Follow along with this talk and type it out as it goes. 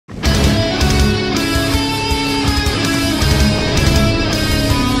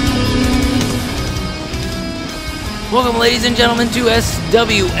Welcome, ladies and gentlemen, to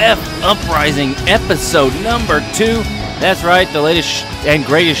SWF Uprising, episode number 2. That's right, the latest and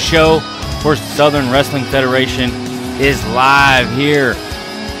greatest show for Southern Wrestling Federation is live here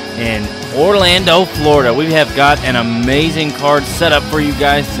in Orlando, Florida. We have got an amazing card set up for you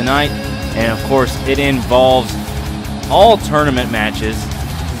guys tonight, and of course, it involves all tournament matches.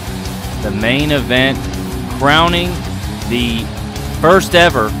 The main event crowning the first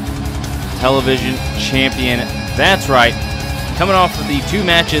ever television champion. That's right, coming off of the 2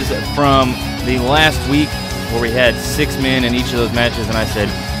 matches from the last week where we had 6 men in each of those matches, and I said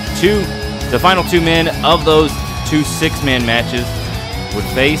the final 2 men of those 2 6-man matches would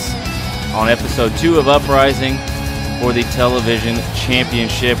face on episode 2 of Uprising for the television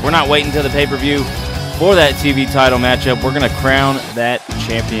championship. We're not waiting until the pay-per-view for that TV title matchup. We're going to crown that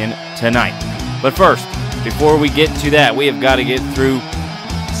champion tonight. But first, before we get to that, we have got to get through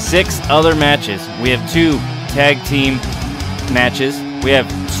 6 other matches. We have 2 tag team matches, we have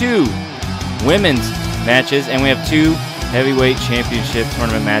 2 women's matches, and we have 2 heavyweight championship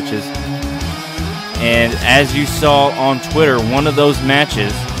tournament matches. And as you saw on Twitter, one of those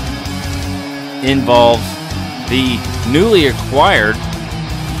matches involves the newly acquired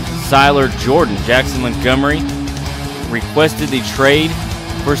Siler Jordan. Jackson Montgomery requested the trade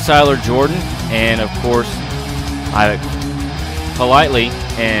for Siler Jordan, and of course I politely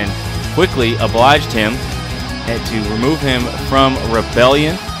and quickly obliged him to remove him from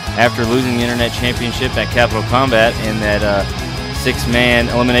Rebellion after losing the Internet Championship at Capital Combat in that 6-man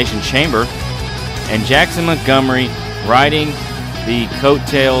Elimination Chamber. And Jackson Montgomery, riding the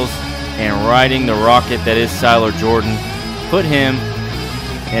coattails and riding the rocket that is Siler Jordan, put him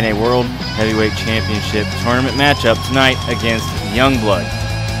in a World Heavyweight Championship tournament matchup tonight against Youngblood.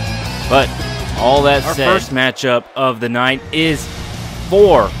 But all that said, our first matchup of the night is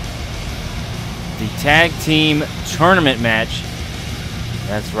for the tag team tournament match.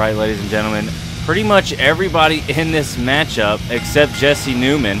 That's right, ladies and gentlemen. Pretty much everybody in this matchup, except Jesse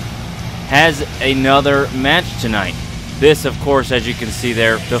Newman, has another match tonight. This, of course, as you can see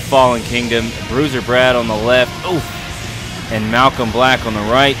there, the Fallen Kingdom. Bruiser Brad on the left, and Malcolm Black on the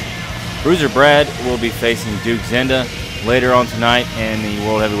right. Bruiser Brad will be facing Duke Zenda later on tonight in the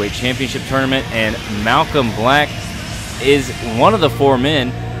World Heavyweight Championship Tournament, and Malcolm Black is one of the 4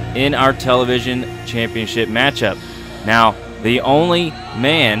 men in our television championship matchup. Now, the only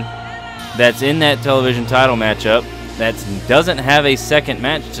man that's in that television title matchup that doesn't have a second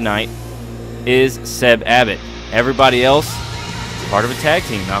match tonight is Seb Abbott. Everybody else part of a tag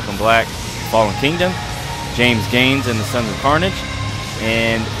team. Malcolm Black, Fallen Kingdom, James Gaines and the Sons of Carnage,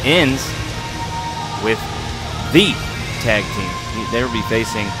 and ends with the tag team. They will be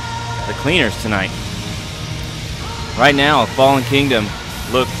facing the Cleaners tonight. Right now, Fallen Kingdom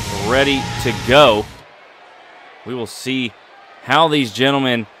look ready to go. We will see how these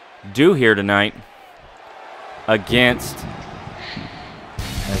gentlemen do here tonight against,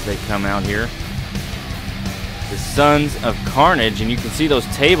 as they come out here, the Sons of Carnage. And you can see those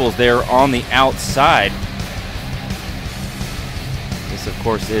tables there on the outside. This, of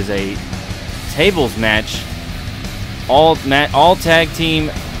course, is a tables match. All tag team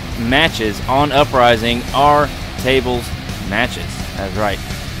matches on Uprising are tables matches. That's right.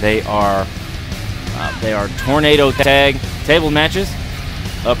 They are tornado table matches.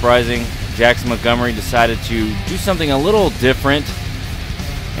 Uprising, Jackson Montgomery decided to do something a little different,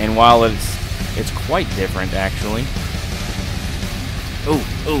 and while it's quite different actually.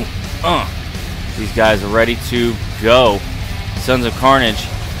 These guys are ready to go. Sons of Carnage.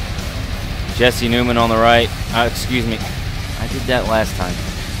 Jesse Newman on the right. Excuse me, I did that last time.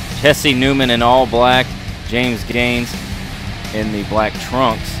 Jesse Newman in all black. James Gaines in the black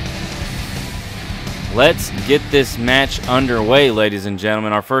trunks. Let's get this match underway, ladies and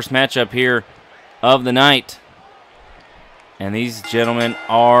gentlemen. Our first matchup here of the night. And these gentlemen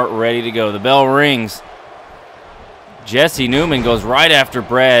are ready to go. The bell rings. Jesse Newman goes right after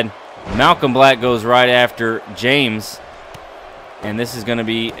Brad. Malcolm Black goes right after James. And this is going to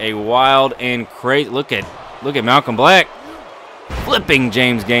be a wild and crazy. Look at Malcolm Black flipping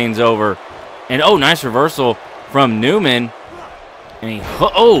James Gaines over. And nice reversal from Newman. And he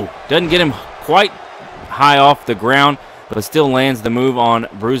doesn't get him quite high off the ground, but still lands the move on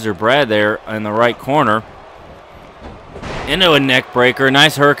Bruiser Brad there in the right corner. Into a neck breaker.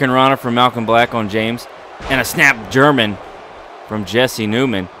 Nice Hurricane Rana from Malcolm Black on James. And a snap German from Jesse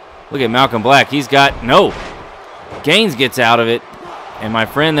Newman. Look at Malcolm Black. He's got Gaines gets out of it. And my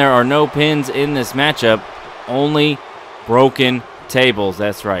friend, there are no pins in this matchup. Only broken tables.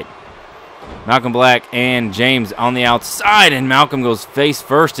 That's right. Malcolm Black and James on the outside, and Malcolm goes face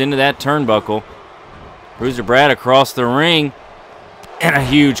first into that turnbuckle. Bruiser Brad across the ring. And a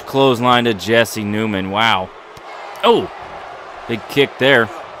huge clothesline to Jesse Newman. Wow. Oh, big kick there.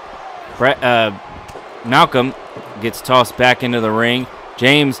 Malcolm gets tossed back into the ring.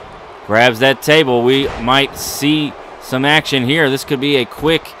 James grabs that table. We might see some action here. This could be a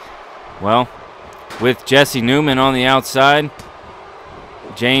quick, well, with Jesse Newman on the outside,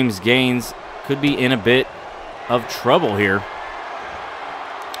 James Gaines could be in a bit of trouble here.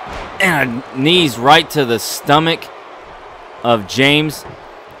 And knees right to the stomach of James.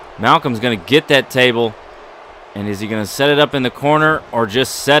 Malcolm's going to get that table. And is he going to set it up in the corner or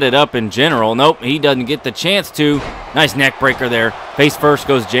just set it up in general? Nope, he doesn't get the chance to. Nice neck breaker there. Face first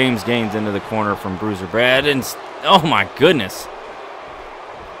goes James Gaines into the corner from Bruiser Brad. And oh my goodness.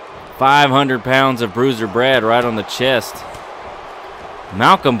 500 pounds of Bruiser Brad right on the chest.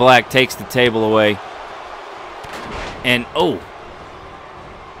 Malcolm Black takes the table away. And oh.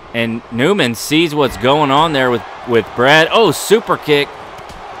 And Newman sees what's going on there with Brad. Oh, super kick.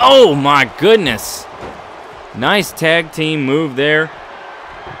 Oh my goodness. Nice tag team move there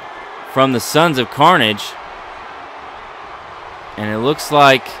from the Sons of Carnage. And it looks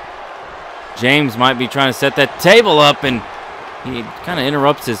like James might be trying to set that table up, and he kind of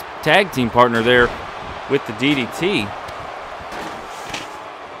interrupts his tag team partner there with the DDT.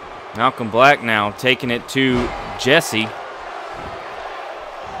 Malcolm Black now taking it to Jesse.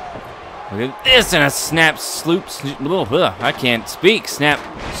 Look at this, and a snap I can't speak. Snap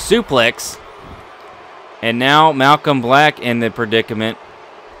suplex. And now Malcolm Black in the predicament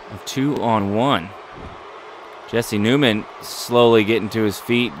of 2-on-1. Jesse Newman slowly getting to his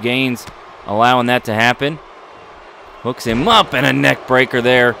feet. Gaines allowing that to happen. Hooks him up, and a neck breaker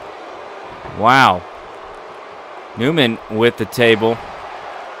there. Wow. Newman with the table.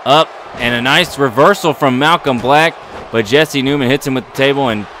 Up, and a nice reversal from Malcolm Black. But Jesse Newman hits him with the table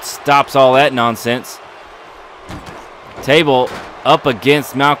and stops all that nonsense. Table up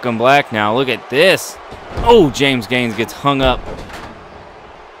against Malcolm Black now. Look at this. Oh, James Gaines gets hung up.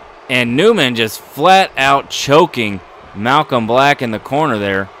 And Newman just flat out choking Malcolm Black in the corner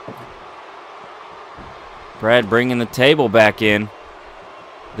there. Brad bringing the table back in.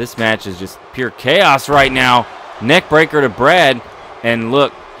 This match is just pure chaos right now. Neck breaker to Brad. And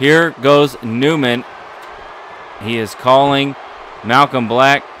look, here goes Newman. He is calling Malcolm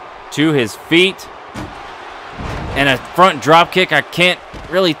Black to his feet. And a front drop kick. I can't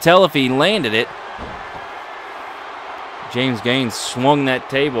really tell if he landed it. James Gaines swung that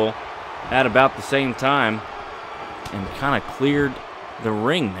table at about the same time and kind of cleared the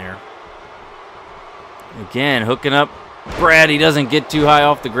ring there. Again, hooking up Brad. He doesn't get too high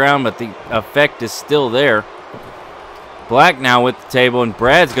off the ground, but the effect is still there. Black now with the table, and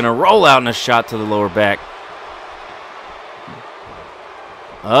Brad's going to roll out in a shot to the lower back.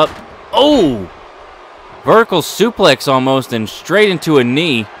 Up. Oh! Vertical suplex almost, and straight into a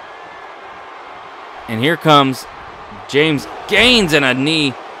knee. And here comes James Gaines, and a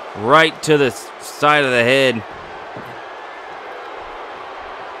knee right to the side of the head.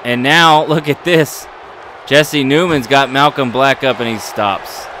 And now, look at this. Jesse Newman's got Malcolm Black up, and he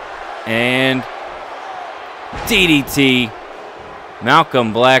stops. And DDT.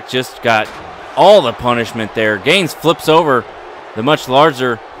 Malcolm Black just got all the punishment there. Gaines flips over the much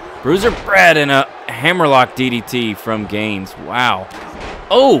larger Bruiser Brad, and a hammerlock DDT from Gaines. Wow.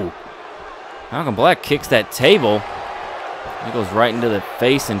 Oh! Malcolm Black kicks that table. It goes right into the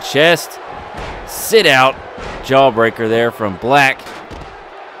face and chest. Sit out. Jawbreaker there from Black.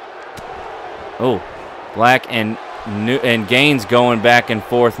 Oh. Black and Gaines going back and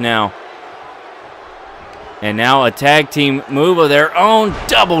forth now. And now a tag team move of their own.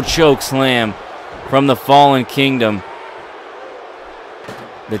 Double choke slam from the Fallen Kingdom.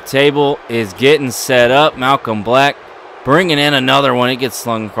 The table is getting set up. Malcolm Black bringing in another one. It gets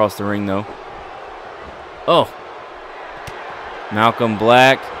slung across the ring, though. Oh. Malcolm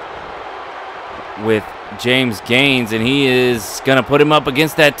Black with James Gaines, and he is going to put him up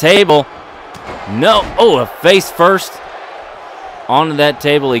against that table. No. Oh, a face first. Onto that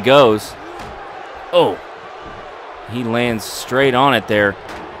table he goes. Oh. He lands straight on it there.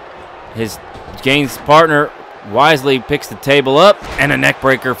 His Gaines partner wisely picks the table up, and a neck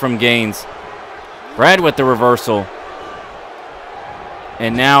breaker from Gaines. Brad with the reversal.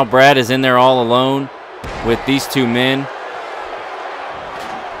 And now Brad is in there all alone with these two men.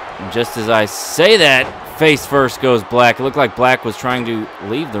 And just as I say that, face first goes Black. It looked like Black was trying to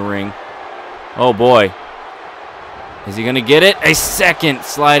leave the ring. Oh boy. Is he going to get it? A second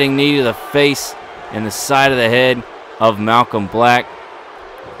sliding knee to the face and the side of the head of Malcolm Black.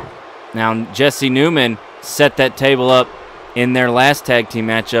 Now Jesse Newman set that table up in their last tag team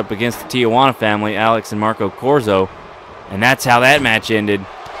matchup against the Tijuana family, Alex and Marco Corzo. And that's how that match ended.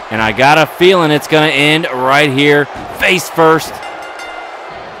 And I got a feeling it's going to end right here. Face first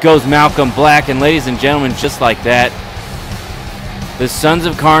goes Malcolm Black. And ladies and gentlemen, just like that, the Sons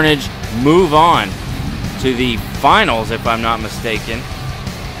of Carnage move on to the finals, if I'm not mistaken,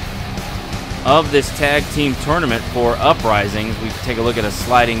 of this tag team tournament for Uprising. We can take a look at a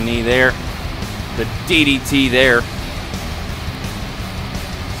sliding knee there. The DDT there.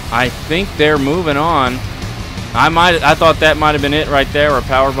 I think they're moving on. I thought that might have been it right there, or a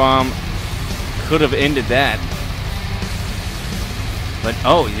powerbomb could have ended that. But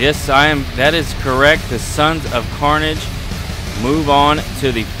oh yes, that is correct. The Sons of Carnage move on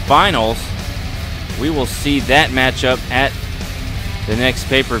to the finals. We will see that matchup at the next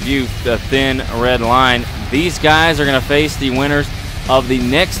pay-per-view, the Thin Red Line. These guys are going to face the winners of the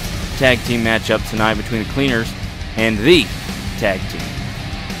next tag team matchup tonight between the Cleaners and the tag team.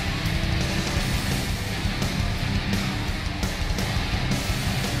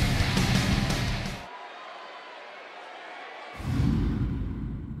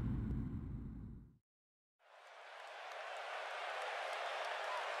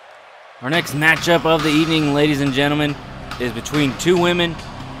 Our next matchup of the evening, ladies and gentlemen, is between two women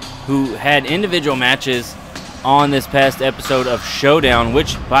who had individual matches on this past episode of Showdown,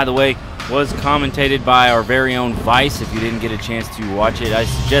 which, by the way, was commentated by our very own Vice. If you didn't get a chance to watch it, I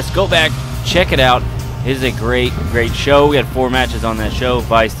suggest go back, check it out. It is a great, great show. We had 4 matches on that show.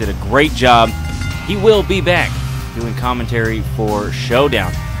 Vice did a great job. He will be back doing commentary for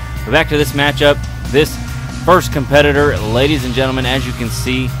Showdown. But back to this matchup. This first competitor, ladies and gentlemen, as you can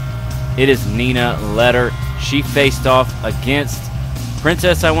see, it is Nina Letter. She faced off against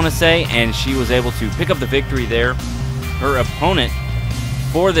Princess, I want to say, and she was able to pick up the victory there. Her opponent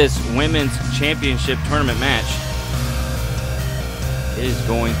for this women's championship tournament match is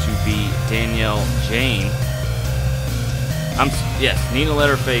going to be Danielle Jane. Yes, Nina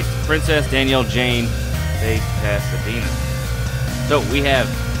Letter faced Princess. Danielle Jane faced Pasadena. So we have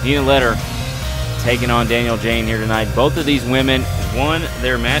Nina Letter taking on Danielle Jane here tonight. Both of these women won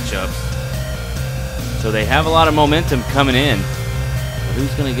their matchups, so they have a lot of momentum coming in. But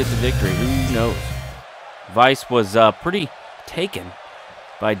who's going to get the victory? Who knows? Vice was pretty taken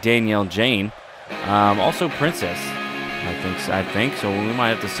by Danielle Jane. Also Princess, I think. So we might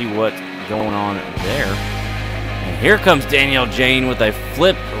have to see what's going on there. And here comes Danielle Jane with a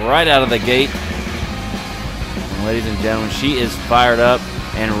flip right out of the gate. And ladies and gentlemen, she is fired up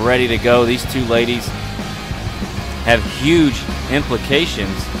and ready to go. These two ladies have huge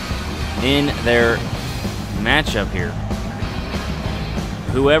implications in their matchup here.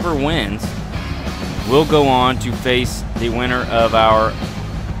 Whoever wins will go on to face the winner of our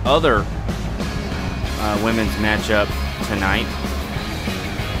other women's matchup tonight.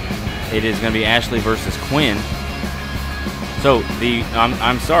 It is going to be Ashley versus Quinn. So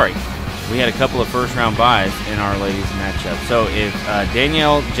I'm sorry, we had a couple of first-round buys in our ladies' matchup. So if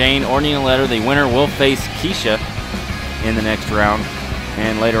Danielle Jane or Nina Letter, the winner will face Keisha in the next round.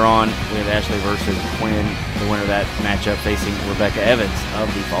 And later on, we have Ashley versus Quinn, the winner of that matchup, facing Rebecca Evans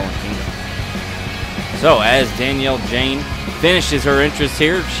of the Fallen Kingdom. So as Danielle Jane finishes her interest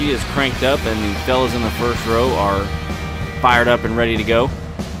here, she is cranked up, and the fellas in the first row are fired up and ready to go.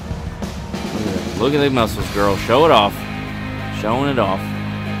 Look at the muscles, girl. Show it off. Showing it off.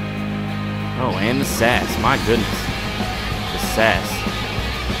 Oh, and the sass. My goodness. The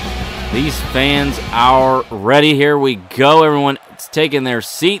sass. These fans are ready. Here we go. Everyone is taking their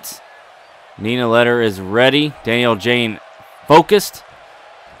seats. Nina Letter is ready. Danielle Jane focused.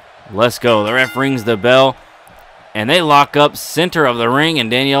 Let's go. The ref rings the bell, and they lock up center of the ring, and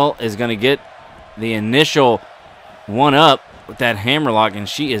Danielle is going to get the initial one up with that hammerlock, and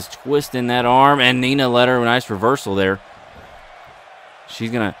she is twisting that arm, and Nina Letter, a nice reversal there.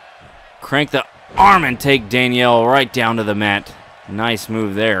 She's going to crank the arm and take Danielle right down to the mat. Nice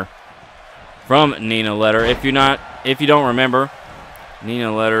move there from Nina Letter. If you don't remember,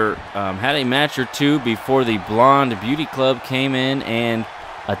 Nina Letter had a match or two before the Blonde Beauty Club came in and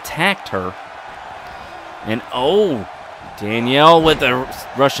attacked her. And oh, Danielle with the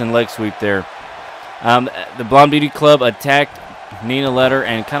Russian leg sweep there. The Blonde Beauty Club attacked Nina Letter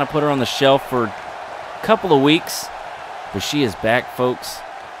and kind of put her on the shelf for a couple of weeks. But she is back, folks.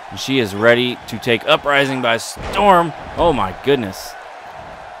 And she is ready to take Uprising by storm. Oh my goodness.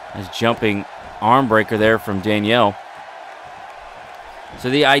 Nice jumping arm breaker there from Danielle. So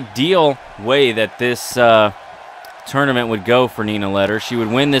the ideal way that this tournament would go for Nina Letter, she would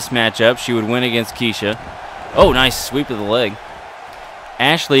win this matchup. She would win against Keisha. Oh, nice sweep of the leg.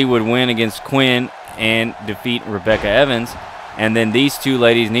 Ashley would win against Quinn, and defeat Rebecca Evans. And then these two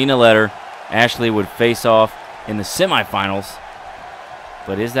ladies, Nina Letter, Ashley, would face off in the semifinals.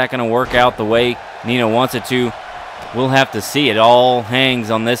 But is that going to work out the way Nina wants it to? We'll have to see. It all hangs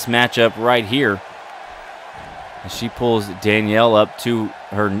on this matchup right here. As she pulls Danielle up to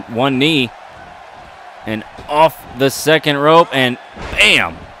her one knee and off the second rope, and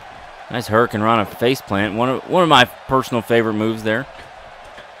bam! Nice Hurricane Rana faceplant. One of my personal favorite moves there.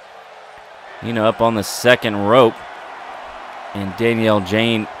 Nina up on the second rope, and Danielle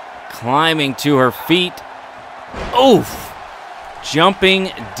Jane climbing to her feet. Oof! Jumping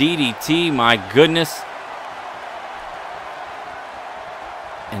DDT, my goodness.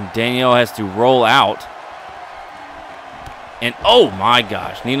 And Danielle has to roll out. And oh my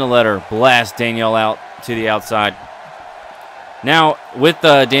gosh, Nina Letter blasts Danielle out to the outside. Now, with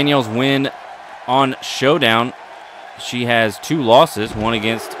Danielle's win on Showdown, she has 2 losses, one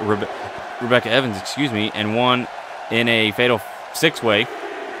against Rebecca Evans, and one in a fatal 6-way.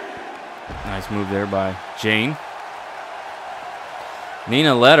 Nice move there by Jane.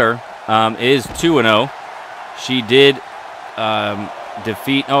 Nina Letter is 2-0. She did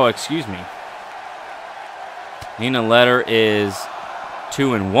defeat, Nina Letter is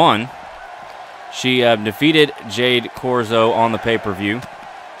 2-1. She defeated Jade Corzo on the pay-per-view.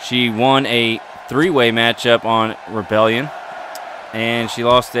 She won a 3-way matchup on Rebellion, and she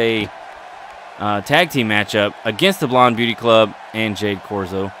lost a tag team matchup against the Blonde Beauty Club and Jade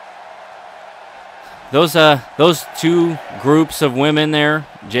Corzo. Those two groups of women there,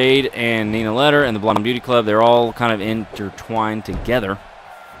 Jade and Nina Letter and the Blonde Beauty Club, they're all kind of intertwined together.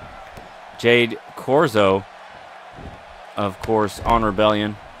 Jade Corzo, of course, on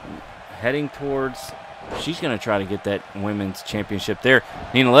Rebellion, heading towards, she's going to try to get that women's championship there.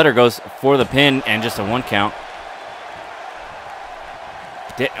 Nina Letter goes for the pin and just a 1 count.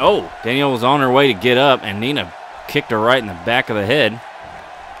 Danielle was on her way to get up, and Nina kicked her right in the back of the head.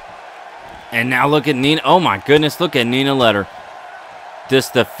 And now look at Nina. Oh my goodness, look at Nina Letter.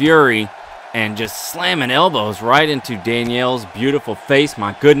 Just the fury and just slamming elbows right into Danielle's beautiful face.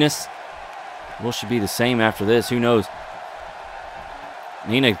 My goodness. Will she be the same after this? Who knows?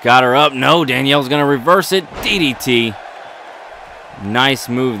 Nina got her up. No, Danielle's going to reverse it. DDT. Nice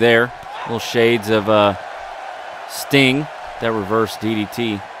move there. Little shades of Sting. That reverse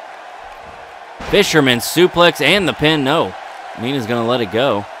DDT. Fisherman suplex and the pin. No. Nina's going to let it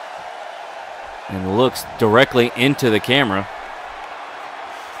go. And looks directly into the camera.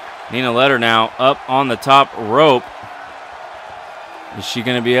 Nina Letter now up on the top rope. Is she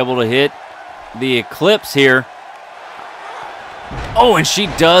going to be able to hit the Eclipse here? Oh, and she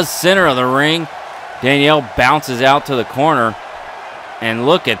does, center of the ring. Danielle bounces out to the corner. And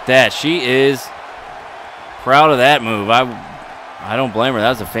look at that. She is proud of that move. I don't blame her. That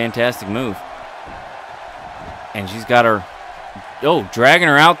was a fantastic move. And she's got her, dragging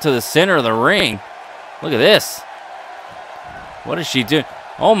her out to the center of the ring. Look at this. What is she doing?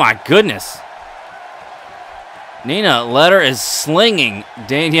 Oh my goodness. Nina Letter is slinging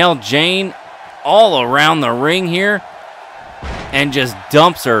Danielle Jane all around the ring here and just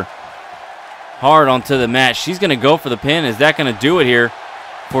dumps her hard onto the mat. She's going to go for the pin. Is that going to do it here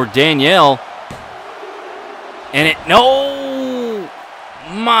for Danielle? And no!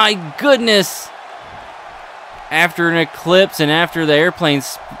 My goodness! After an Eclipse and after the airplane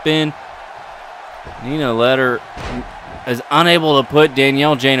spin, Nina Letter is unable to put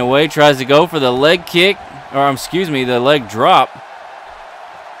Danielle Jane away. Tries to go for the leg kick, the leg drop.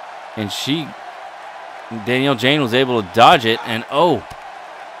 And Danielle Jane was able to dodge it. And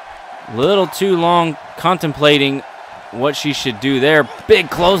little too long contemplating what she should do there. Big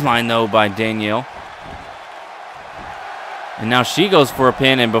clothesline though by Danielle. And now she goes for a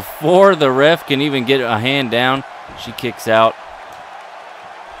pin, and before the ref can even get a hand down, she kicks out.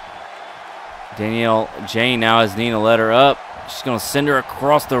 Danielle Jane now has Nina Letter up. She's going to send her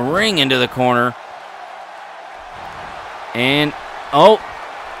across the ring into the corner. And,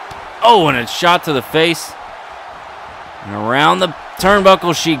 and a shot to the face. And around the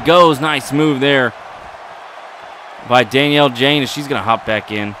turnbuckle she goes. Nice move there by Danielle Jane, and she's going to hop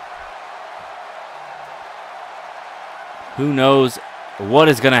back in. Who knows what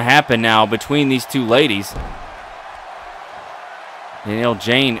is going to happen now between these two ladies. Danielle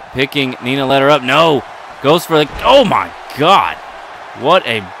Jane picking Nina Letter up. No. Goes for the... Oh, my God. What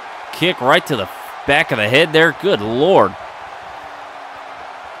a kick right to the back of the head there. Good Lord.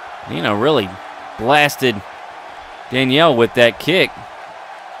 Nina really blasted Danielle with that kick.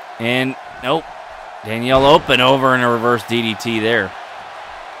 And, nope. Danielle open over in a reverse DDT there.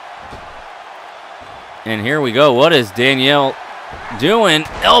 And here we go. What is Danielle doing?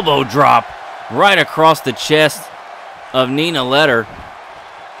 Elbow drop right across the chest of Nina Letter.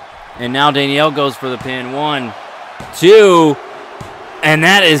 And now Danielle goes for the pin. 1, 2, and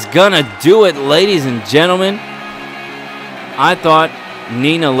that is gonna do it, ladies and gentlemen. I thought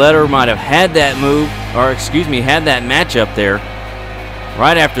Nina Letter might have had that move, or excuse me, had that match up there.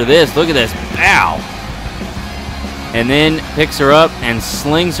 Right after this, look at this, ow. And then picks her up and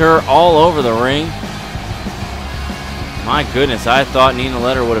slings her all over the ring. My goodness, I thought Nina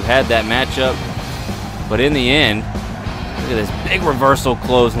Letter would have had that matchup. But in the end, look at this big reversal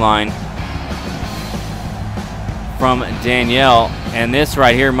clothesline from Danielle. And this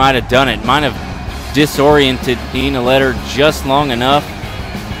right here might have done it. Might have disoriented Nina Letter just long enough.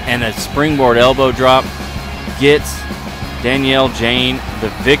 And a springboard elbow drop gets Danielle Jane the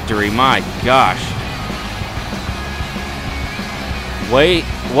victory. My gosh.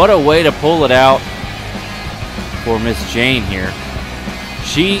 What a way to pull it out for Miss Jane here.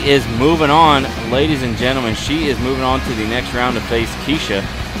 She is moving on, ladies and gentlemen. She is moving on to the next round to face Keisha.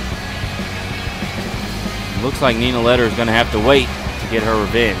 Looks like Nina Letter is going to have to wait to get her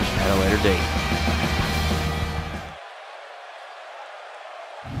revenge at a later date.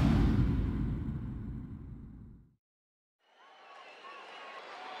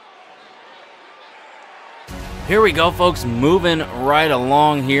 Here we go, folks. Moving right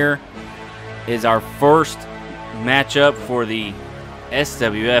along here is our first matchup for the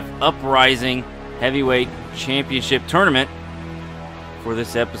SWF Uprising Heavyweight Championship Tournament for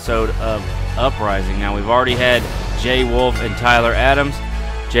this episode of Uprising. Now, we've already had Jay Wolf and Tyler Adams.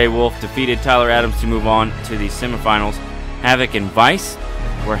 Jay Wolf defeated Tyler Adams to move on to the semifinals. Havoc and Vice,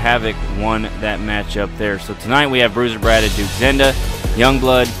 where Havoc won that matchup there. So tonight we have Bruiser Brad and Duke Zenda,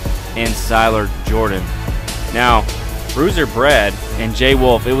 Youngblood, and Siler Jordan. Now, Bruiser Brad and Jay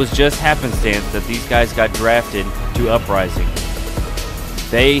Wolf, it was just happenstance that these guys got drafted to Uprising.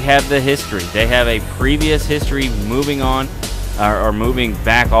 They have the history. They have a previous history moving on, or moving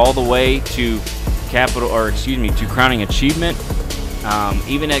back all the way to to Crowning Achievement,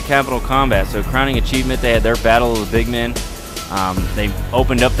 even at Capital Combat. So Crowning Achievement, they had their Battle of the Big Men. They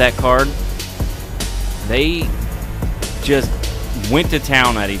opened up that card. They just went to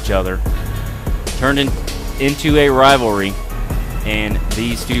town at each other, turned into a rivalry, and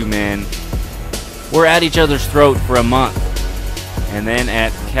these two men were at each other's throat for a month. And then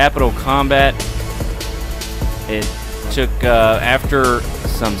at Capital Combat, it took, after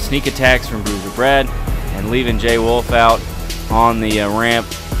some sneak attacks from Bruiser Brad and leaving Jay Wolf out on the ramp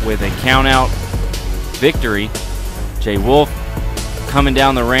with a count-out victory, Jay Wolf coming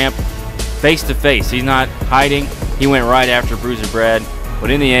down the ramp face-to-face. He's not hiding. He went right after Bruiser Brad.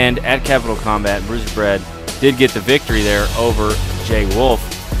 But in the end, at Capital Combat, Bruiser Brad did get the victory there over Jay Wolf.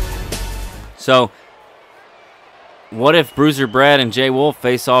 So, what if Bruiser Brad and Jay Wolf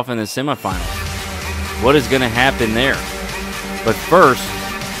face off in the semifinals? What is going to happen there? But first,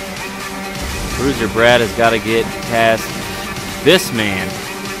 Bruiser Brad has got to get past this man.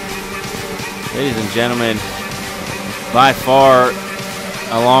 Ladies and gentlemen, by far,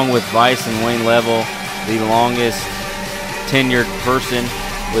 along with Vice and Wayne Level, the longest tenured person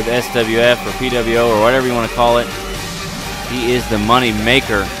with SWF or PWO or whatever you want to call it. He is the money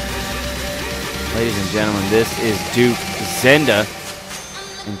maker. Ladies and gentlemen, this is Duke Zenda.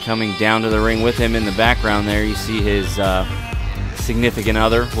 And coming down to the ring with him in the background there, you see his significant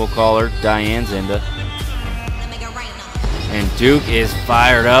other, we'll call her Diane Zenda. And Duke is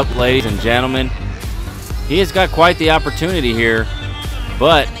fired up, ladies and gentlemen. He has got quite the opportunity here,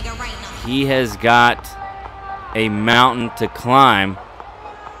 but he has got a mountain to climb.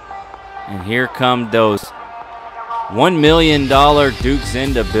 And here come those $1 million Duke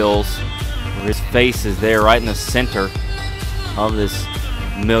Zenda bills, where his face is there right in the center of this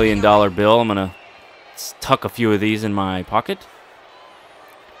 $1 million bill. I'm going to tuck a few of these in my pocket.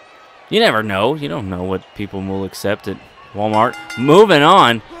 You never know. You don't know what people will accept at Walmart. Moving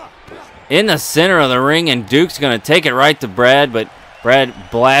on, in the center of the ring, and Duke's going to take it right to Brad, but Brad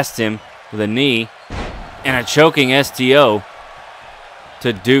blasts him with a knee and a choking STO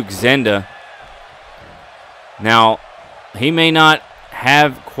to Duke Zenda. Now, he may not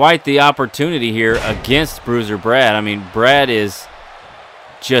have quite the opportunity here against Bruiser Brad. I mean, Brad is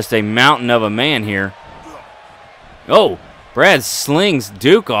just a mountain of a man here. Oh, Brad slings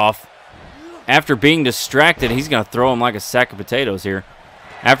Duke off after being distracted. He's going to throw him like a sack of potatoes here.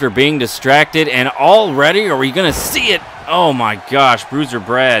 After being distracted, and already, are we going to see it? Oh my gosh, Bruiser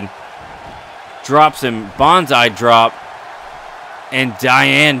Brad drops him, bonsai drop, and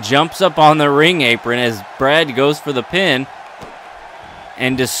Diane jumps up on the ring apron as Brad goes for the pin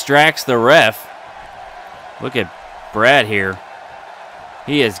and distracts the ref. Look at Brad here.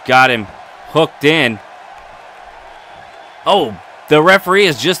 He has got him hooked in. Oh, the referee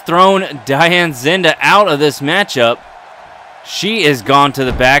has just thrown Diane Zinda out of this matchup. She is gone to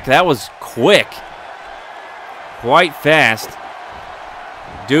the back. That was quick. Quite fast.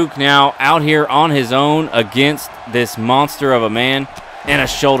 Duke now out here on his own against this monster of a man, and a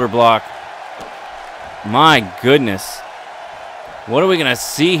shoulder block. My goodness. What are we going to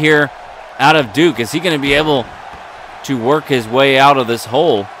see here out of Duke? Is he going to be able to work his way out of this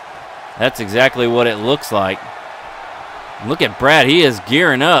hole? That's exactly what it looks like. Look at Brad. He is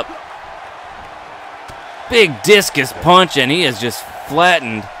gearing up. Big discus punch, and he has just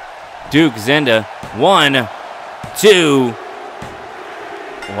flattened Duke Zinda. 1, 2.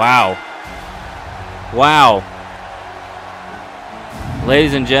 Wow. Wow.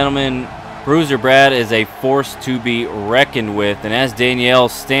 Ladies and gentlemen, Bruiser Brad is a force to be reckoned with. And as Danielle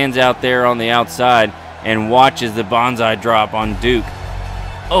stands out there on the outside and watches the bonsai drop on Duke,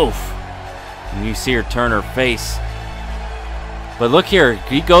 oof. And you see her turn her face. But look here,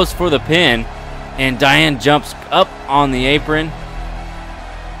 he goes for the pin, and Diane jumps up on the apron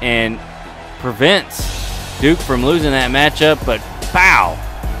and prevents Duke from losing that matchup, but pow!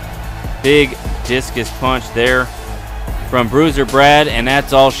 Big discus punch there from Bruiser Brad, and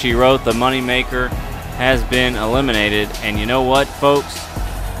that's all she wrote. The Moneymaker has been eliminated. And you know what, folks?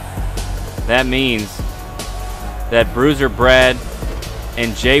 That means that Bruiser Brad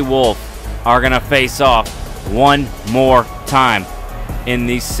and Jay Wolf are going to face off one more time in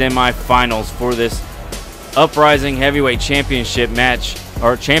these semifinals for this Uprising Heavyweight Championship match,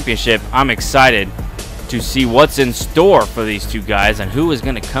 or championship. I'm excited to see what's in store for these two guys and who is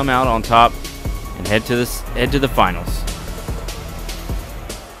going to come out on top and head to the finals.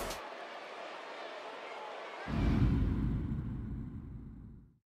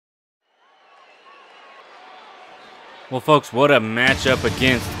 Well, folks, what a matchup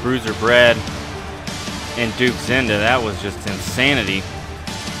against Bruiser Brad and Duke Zinda. That was just insanity.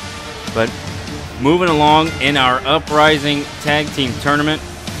 But moving along in our Uprising Tag Team Tournament,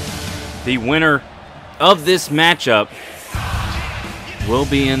 the winner of this matchup will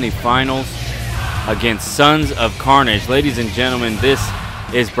be in the finals against Sons of Carnage. Ladies and gentlemen, this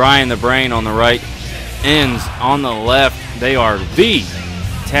is Brian the Brain on the right, Ends on the left. They are the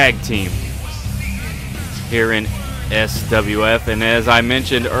tag team here in SWF, and as I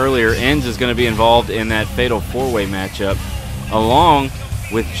mentioned earlier, Ends is going to be involved in that fatal four-way matchup along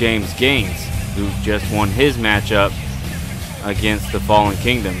with James Gaines, who just won his matchup against the Fallen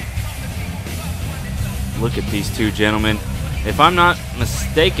Kingdom. Look at these two gentlemen. If I'm not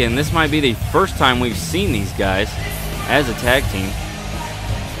mistaken, this might be the first time we've seen these guys as a tag team.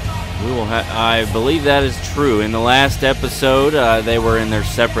 I believe that is true. In the last episode, they were in their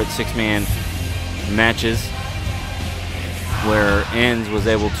separate six-man matches, where Ends was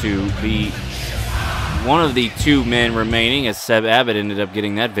able to be one of the two men remaining, as Seb Abbott ended up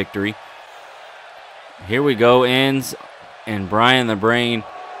getting that victory. Here we go. Ends and Brian the Brain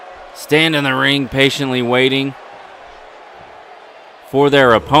stand in the ring patiently waiting for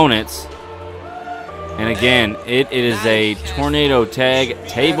their opponents. And again, it is a Tornado Tag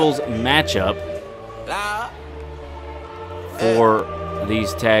Tables matchup for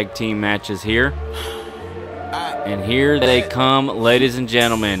these tag team matches here. And here they come, ladies and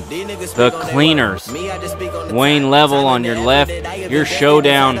gentlemen, the Cleaners. Wayne Level on your left, your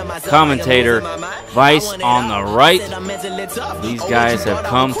Showdown commentator, Vice on the right. These guys have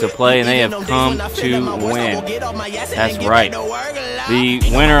come to play, and they have come to win. That's right. The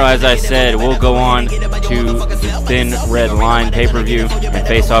winner, as I said, will go on to the Thin Red Line pay-per-view and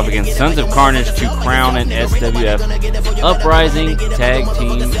face off against Sons of Carnage to crown an SWF Uprising Tag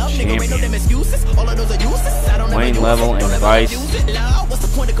Team Champion. Wayne Level and Vice.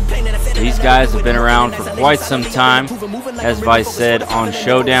 These guys have been around for quite some time, as Vice said on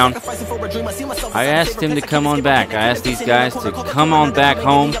Showdown. I asked him to come on back. I asked these guys to come on back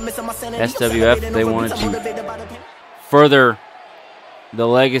home. SWF, they wanted to further the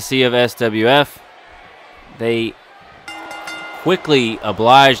legacy of SWF. They quickly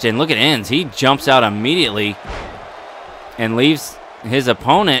obliged, and look at Ends. He jumps out immediately and leaves his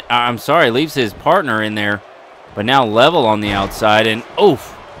opponent, leaves his partner in there. But now Level on the outside, and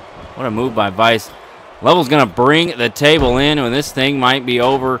oof, what a move by Vice. Level's going to bring the table in, and this thing might be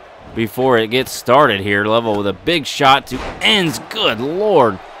over before it gets started here. Level with a big shot to Ends. Good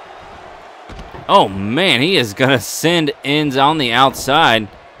Lord. Oh, man, he is going to send Ends on the outside.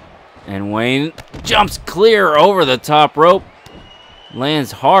 And Wayne jumps clear over the top rope.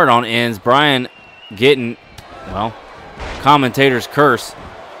 Lands hard on Ends. Brian getting, well, commentator's curse.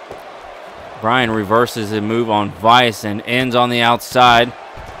 Brian reverses a move on Vice, and Ends on the outside.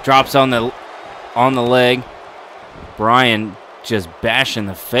 Drops on the on the leg. Brian just bashing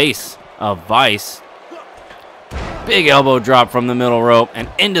the face of Vice. Big elbow drop from the middle rope, and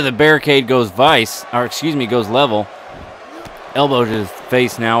into the barricade goes Vice, or excuse me, goes Level. Elbow to his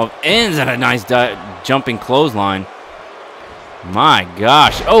face now, ends at a nice jumping clothesline. My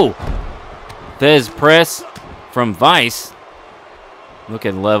gosh. Oh, Thez press from Vice. Look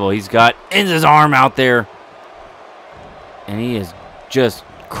at Level. He's got Enz's arm out there, and he is just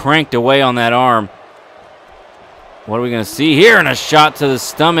cranked away on that arm. What are we going to see here? And a shot to the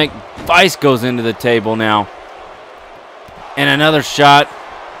stomach. Vice goes into the table now. And another shot.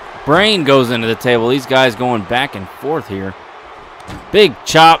 Brain goes into the table. These guys going back and forth here. Big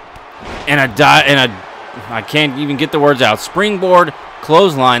chop and I can't even get the words out. Springboard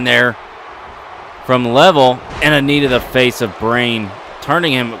clothesline there from Level, and a knee to the face of Brain,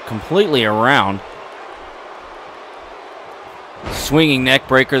 turning him completely around. Swinging neck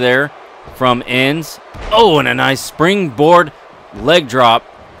breaker there from Enz. Oh, and a nice springboard leg drop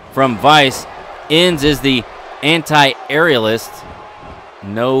from Vice. Enz is the anti-aerialist.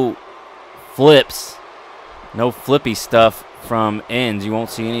 No flips. No flippy stuff from Enz. You won't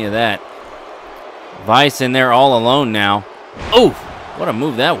see any of that. Vice in there all alone now. Oh, what a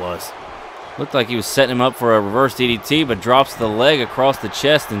move that was. Looked like he was setting him up for a reverse DDT, but drops the leg across the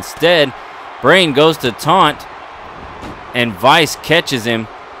chest instead. Brain goes to taunt, and Vice catches him.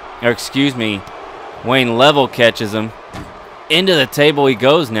 Or excuse me, Wayne Level catches him. Into the table he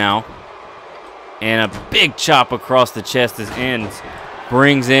goes now. And a big chop across the chest as Enz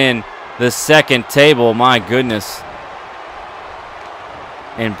brings in the second table. My goodness.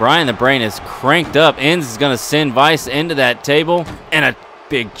 And Brian the Brain is cranked up. Enz is going to send Vice into that table. And a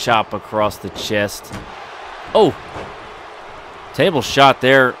big chop across the chest. Oh. Table shot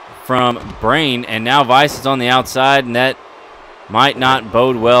there from Brain. And now Vice is on the outside. And that might not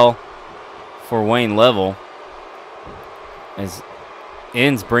bode well for Wayne Level. As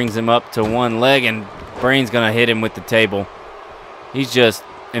Enz brings him up to one leg. And Brain's going to hit him with the table. He's just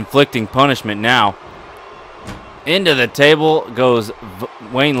inflicting punishment now. Into the table goes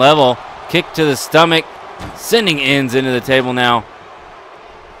Wayne Level. Kick to the stomach. Sending Enz into the table now.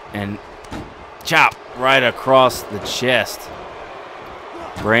 And chop right across the chest.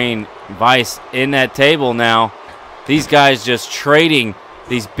 Brain, Vice in that table now. These guys just trading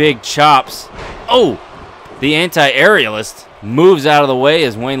these big chops. Oh! The anti-aerialist moves out of the way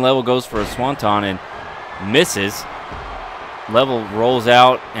as Wayne Level goes for a swanton and misses. Level rolls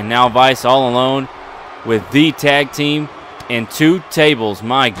out, and now Vice all alone with the tag team and two tables.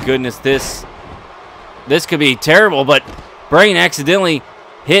 My goodness, this could be terrible, but Brain accidentally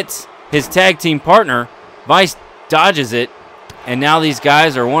hits his tag team partner. Vice dodges it, and now these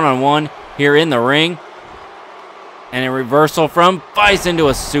guys are one-on-one here in the ring. And a reversal from Vice into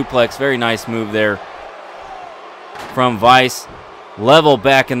a suplex. Very nice move there from Vice. Level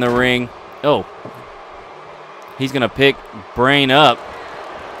back in the ring. Oh, he's going to pick Brain up.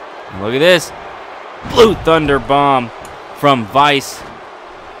 Look at this. Blue Thunder Bomb from Vice.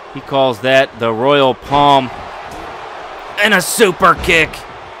 He calls that the Royal Palm. And a super kick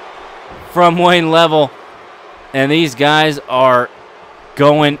from Wayne Level. And these guys are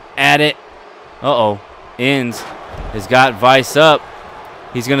going at it. Uh-oh. Enz has got Vice up.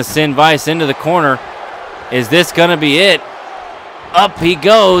 He's going to send Vice into the corner. Is this going to be it? Up he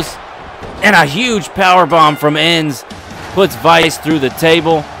goes. And a huge power bomb from Enz puts Vice through the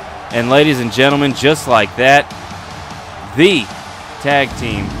table. And ladies and gentlemen, just like that, the tag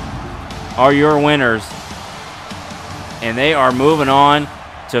team are your winners. And they are moving on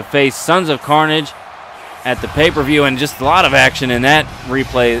to face Sons of Carnage at the pay-per-view. And just a lot of action in that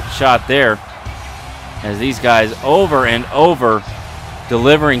replay shot there, as these guys over and over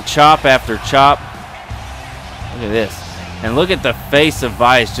delivering chop after chop. Look at this. And look at the face of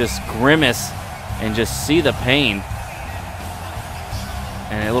Vice just grimace and just see the pain.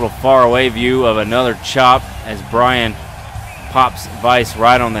 And a little far away view of another chop as Brian pops Vice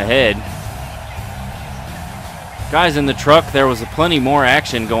right on the head. Guys, in the truck, there was plenty more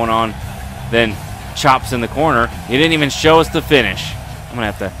action going on than chops in the corner. He didn't even show us the finish. I'm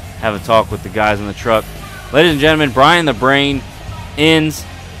going to have a talk with the guys in the truck. Ladies and gentlemen, Brian the Brain ends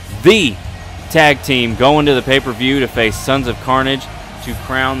the tag team going to the pay-per-view to face Sons of Carnage to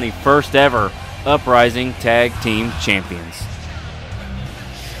crown the first ever Uprising Tag Team Champions.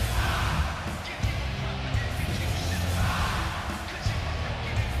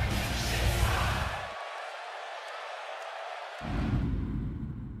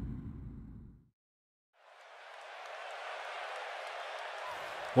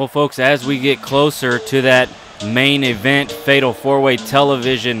 Well, folks, as we get closer to that main event fatal four-way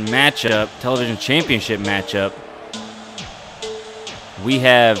television championship matchup. We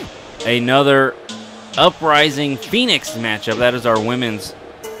have another Uprising Phoenix matchup. That is our women's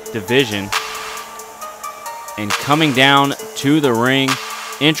division. And coming down to the ring,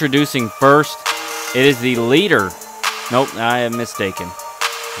 introducing first, it is the leader. Nope, I am mistaken.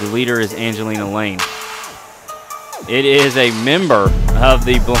 The leader is Angelina Lane. It is a member of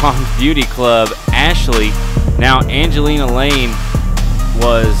the Blonde Beauty Club, Ashley. Now, Angelina Lane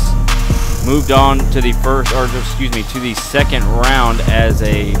was moved on to the to the second round as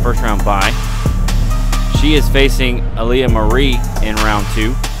a first round bye. She is facing Aaliyah Marie in round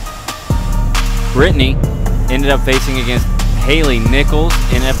 2. Brittany ended up facing against Haley Nichols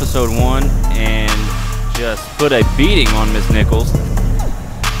in episode 1 and just put a beating on Miss Nichols.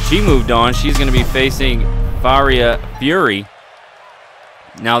 She moved on. She's going to be facing Faria Fury.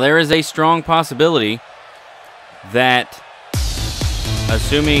 Now, there is a strong possibility that,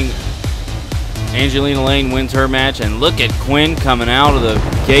 assuming Angelina Lane wins her match, and look at Quinn coming out of the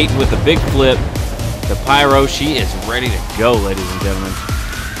gate with a big flip, the pyro, she is ready to go, ladies and gentlemen.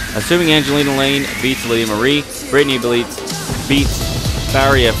 Assuming Angelina Lane beats Aaliyah Marie, Brittany beats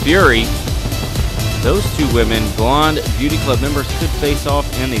Faria Fury, those two women, Blonde Beauty Club members, could face off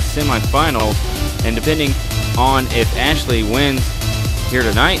in the semifinals. And depending on if Ashley wins here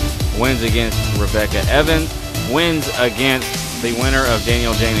tonight, wins against Rebecca Evans, wins against the winner of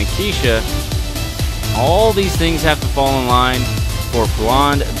Danielle Jane and Keisha, all these things have to fall in line for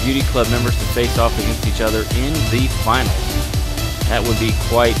Blonde Beauty Club members to face off against each other in the finals. That would be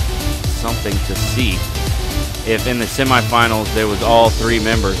quite something to see. If in the semifinals there was all 3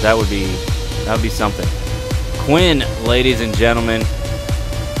 members, that would be something. Quinn, ladies and gentlemen,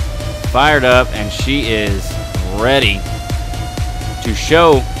 fired up, and she is ready to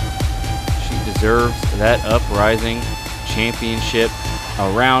show she deserves that Uprising championship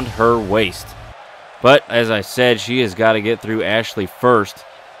around her waist. But as I said, she has got to get through Ashley first.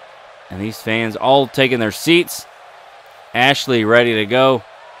 And these fans all taking their seats. Ashley ready to go.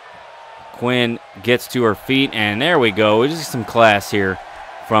 Quinn gets to her feet, and there we go. Just some class here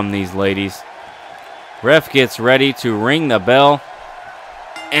from these ladies. Ref gets ready to ring the bell.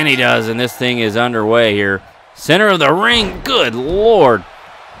 And he does, and this thing is underway here. Center of the ring, good Lord.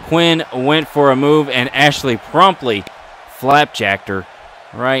 Quinn went for a move, and Ashley promptly flapjacked her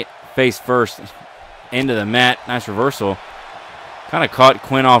right face first into the mat. Nice reversal. Kind of caught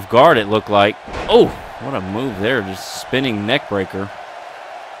Quinn off guard, it looked like. Oh, what a move there, just spinning neck breaker.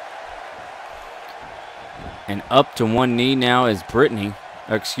 And up to one knee now is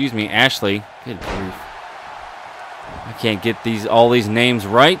Ashley. Good grief. I can't get all these names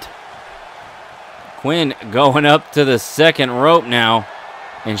right. Quinn going up to the second rope now,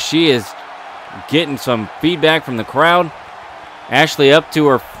 and she is getting some feedback from the crowd. Ashley up to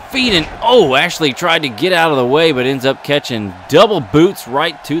her feet, and oh, Ashley tried to get out of the way, but ends up catching double boots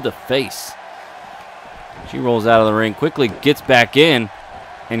right to the face. She rolls out of the ring, quickly gets back in,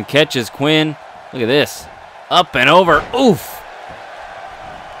 and catches Quinn. Look at this. Up and over. Oof.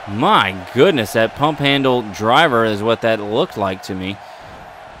 My goodness, that pump handle driver is what that looked like to me.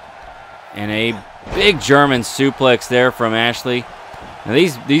 And a big German suplex there from Ashley. Now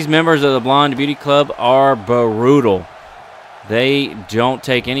these members of the Blonde Beauty Club are brutal. They don't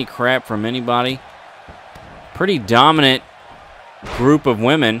take any crap from anybody. Pretty dominant group of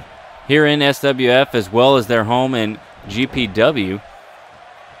women here in SWF, as well as their home in GPW.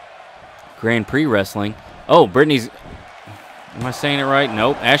 Grand Prix Wrestling. Oh, Brittany's... Am I saying it right?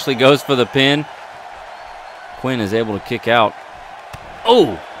 Nope. Ashley goes for the pin. Quinn is able to kick out.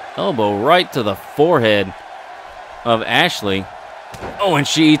 Oh! Elbow right to the forehead of Ashley. Oh, and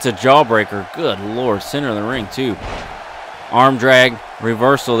she eats a jawbreaker. Good Lord. Center of the ring, too. Arm drag.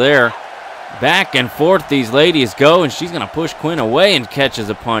 Reversal there. Back and forth these ladies go, and she's going to push Quinn away and catches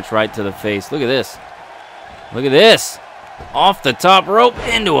a punch right to the face. Look at this. Look at this. Off the top rope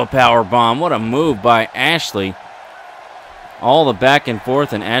into a power bomb. What a move by Ashley. All the back and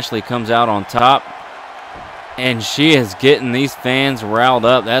forth, and Ashley comes out on top. And she is getting these fans riled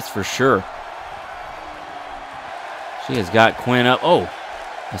up, that's for sure. She has got Quinn up. Oh,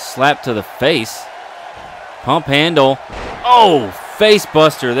 a slap to the face. Pump handle. Oh, face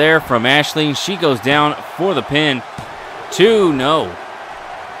buster there from Ashley. And she goes down for the pin. 2-0.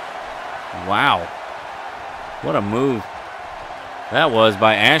 Wow. What a move that was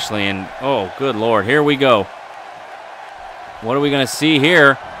by Ashley. And, oh, good Lord. Here we go. What are we going to see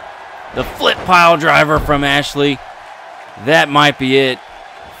here? The flip pile driver from Ashley. That might be it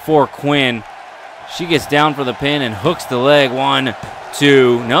for Quinn. She gets down for the pin and hooks the leg. 1,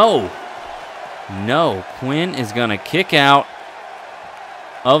 2. No. No, Quinn is going to kick out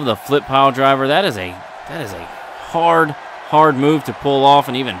of the flip pile driver. That is a hard move to pull off,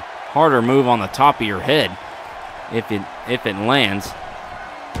 and even harder move on the top of your head if it lands.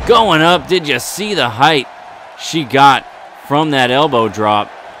 Going up, did you see the height she got from that elbow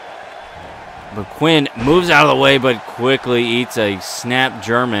drop? But Quinn moves out of the way, but quickly eats a snap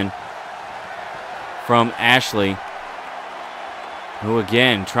German from Ashley, who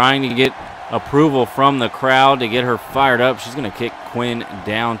again trying to get approval from the crowd to get her fired up. She's going to kick Quinn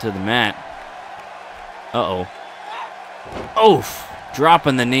down to the mat. Uh-oh. Oof!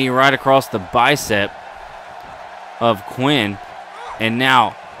 Dropping the knee right across the bicep of Quinn. And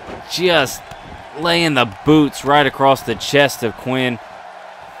now just laying the boots right across the chest of Quinn.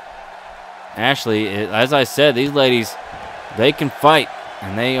 Ashley, as I said, these ladies, they can fight,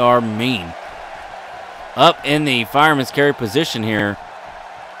 and they are mean. Up in the fireman's carry position here.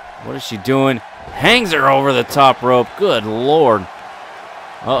 What is she doing? Hangs her over the top rope. Good Lord.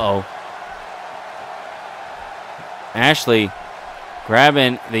 Uh-oh. Ashley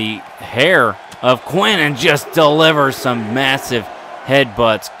grabbing the hair of Quinn and just delivers some massive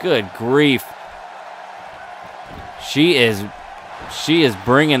headbutts. Good grief. She is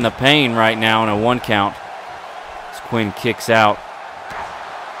bringing the pain right now in a 1 count. As Quinn kicks out.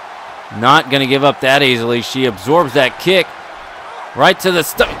 Not going to give up that easily. She absorbs that kick right to the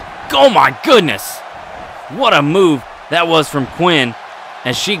stomach. Oh my goodness. What a move that was from Quinn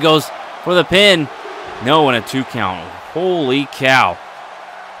as she goes for the pin. No, in a 2 count. Holy cow.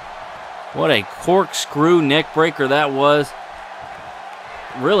 What a corkscrew neck breaker that was.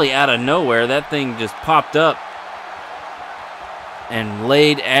 Really out of nowhere. That thing just popped up and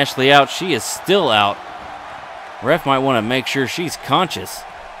laid Ashley out. She is still out. Ref might want to make sure she's conscious.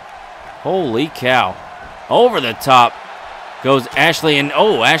 Holy cow. Over the top goes Ashley, and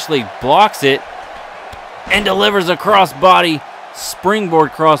oh, Ashley blocks it and delivers a crossbody,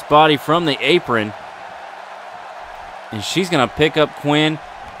 springboard crossbody from the apron. And she's going to pick up Quinn,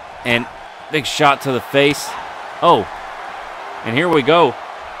 and big shot to the face. Oh, and here we go.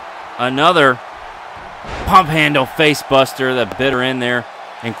 Another pump handle face buster that bit her in there,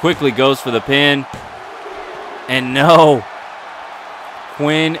 and quickly goes for the pin. And no,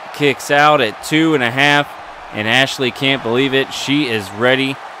 Quinn kicks out at 2.5, and Ashley can't believe it. She is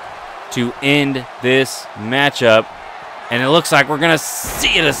ready to end this matchup, and it looks like we're going to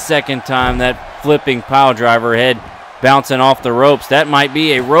see it a second time. That flipping pile driver head bouncing off the ropes. That might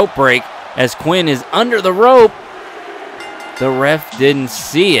be a rope break as Quinn is under the rope. The ref didn't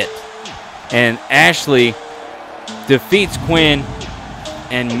see it, and Ashley defeats Quinn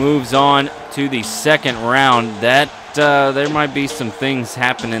and moves on to the second round. That there might be some things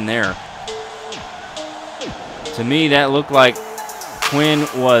happening there. To me, that looked like Quinn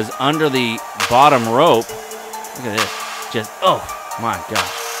was under the bottom rope. Look at this. Just, oh my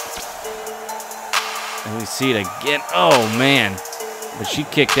gosh. And we see it again. Oh man. But she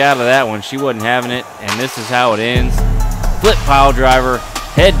kicked out of that one. She wasn't having it. And this is how it ends. Flip pile driver.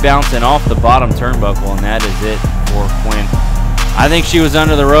 Head bouncing off the bottom turnbuckle. And that is it for Quinn. I think she was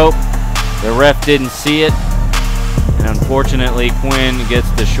under the rope. The ref didn't see it. And unfortunately, Quinn gets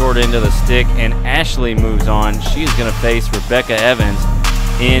the short end of the stick, and Ashley moves on. She's going to face Rebecca Evans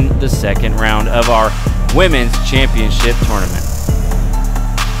in the second round of our Women's Championship Tournament.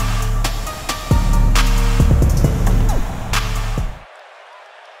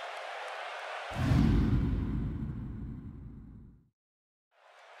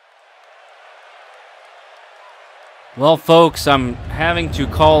 Well, folks, I'm having to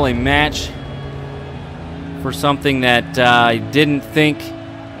call a match for something that I didn't think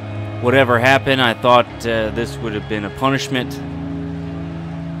would ever happen. I thought this would have been a punishment,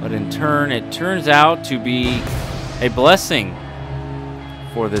 but in turn, it turns out to be a blessing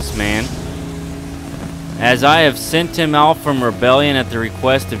for this man, as I have sent him out from Rebellion at the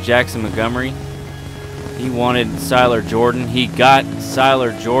request of Jackson Montgomery. He wanted Siler Jordan. He got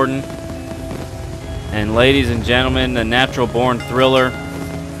Siler Jordan. And ladies and gentlemen, the Natural Born Thriller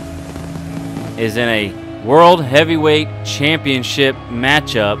is in a World Heavyweight Championship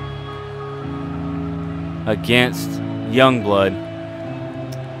matchup against Youngblood.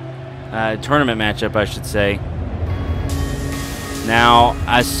 Tournament matchup, I should say. Now,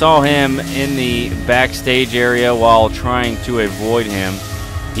 I saw him in the backstage area while trying to avoid him.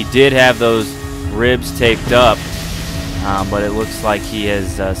 He did have those ribs taped up, but it looks like he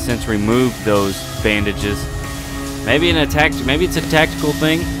has since removed those bandages. Maybe it's a tactical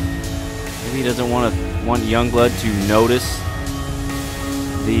thing. Maybe he doesn't want Youngblood to notice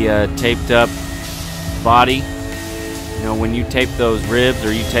the taped up body. You know, when you tape those ribs,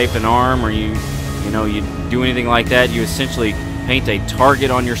 or you tape an arm, or you You know, you do anything like that, you essentially paint a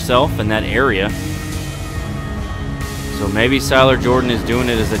target on yourself in that area. So maybe Siler Jordan is doing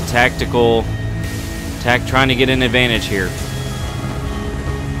it as a tactical trying to get an advantage here.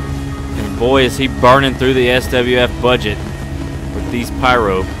 And boy, is he burning through the SWF budget with these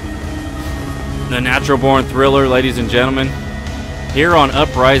pyro. The Natural Born Thriller, ladies and gentlemen, here on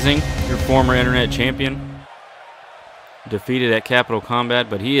Uprising, your former internet champion, defeated at Capital Combat,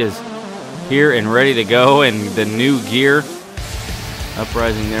 but he is here and ready to go, and the new gear,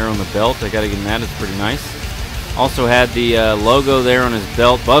 Uprising there on the belt. I gotta give him that, it's pretty nice. Also had the logo there on his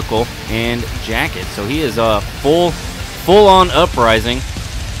belt buckle and jacket, so he is full on Uprising.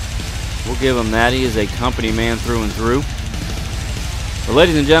 We'll give him that. He is a company man through and through. But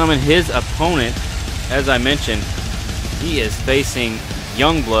ladies and gentlemen, his opponent, as I mentioned, he is facing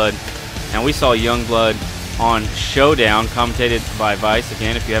Youngblood. Now, we saw Youngblood on Showdown, commentated by Vice.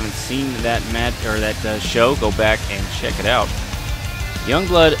 Again, if you haven't seen that match or that show, go back and check it out.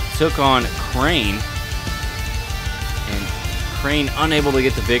 Youngblood took on Crane, and Crane unable to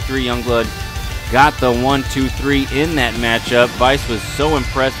get the victory. Youngblood got the 1-2-3 in that matchup. Vice was so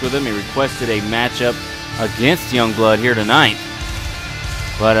impressed with him, he requested a matchup against Youngblood here tonight.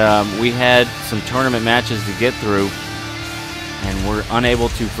 But we had some tournament matches to get through, and we're unable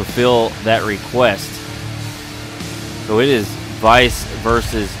to fulfill that request. So it is Vice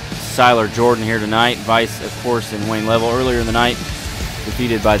versus Siler Jordan here tonight. Vice, of course, and Wayne Level earlier in the night,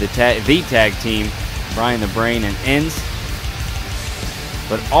 defeated by the tag team, Brian the Brain and Enz.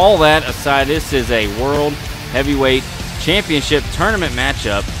 But all that aside, this is a World Heavyweight Championship tournament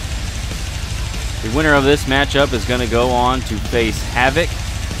matchup. The winner of this matchup is going to go on to face Havoc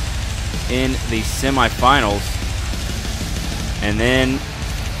in the semifinals. And then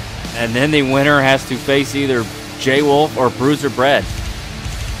the winner has to face either J Wolf or Bruiser Brad.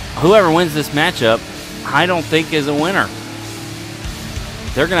 Whoever wins this matchup, I don't think is a winner.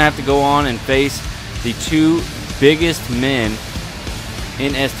 They're going to have to go on and face the two biggest men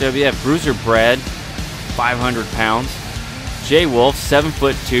in SWF. Bruiser Brad, 500 pounds. J Wolf,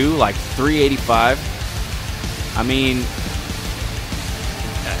 7'2", like 385. I mean,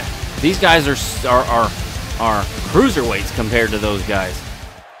 these guys are cruiserweights compared to those guys.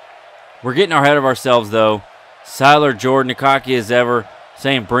 We're getting ahead of ourselves, though. Siler Jordan, cocky as ever,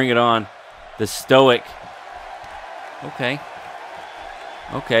 saying bring it on. The stoic. Okay.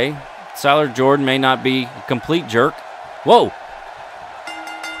 Siler Jordan may not be a complete jerk. Whoa.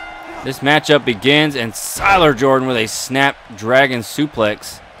 This matchup begins, and Siler Jordan with a Snapdragon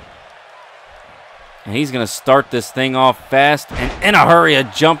suplex. And he's going to start this thing off fast and in a hurry, a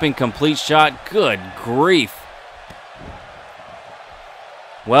jumping complete shot. Good grief.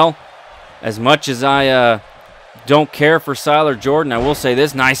 Well, as much as I don't care for Siler Jordan, I will say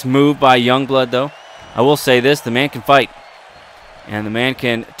this. Nice move by Youngblood, though. I will say this. The man can fight. And the man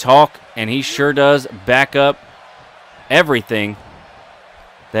can talk, and he sure does back up everything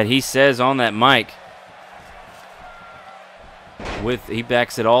that he says on that mic. He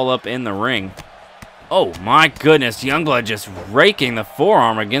backs it all up in the ring. Oh my goodness, Youngblood just raking the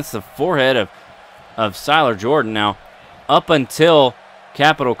forearm against the forehead of Siler Jordan. Now, up until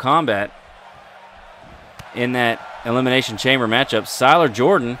Capital Combat, in that Elimination Chamber matchup, Siler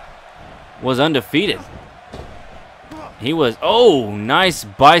Jordan was undefeated. He was, oh, nice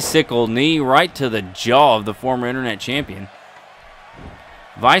bicycle knee right to the jaw of the former internet champion.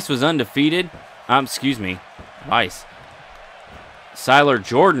 Vice was undefeated. Vice. Siler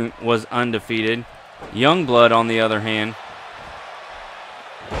Jordan was undefeated. Youngblood, on the other hand.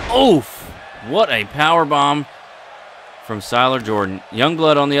 Oof! What a power bomb from Siler Jordan.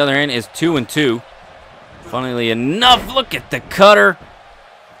 Youngblood, on the other hand, is 2-2. Funnily enough, look at the cutter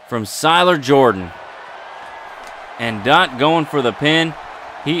from Siler Jordan. And not going for the pin.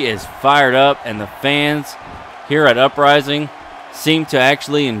 He is fired up, and the fans here at Uprising seem to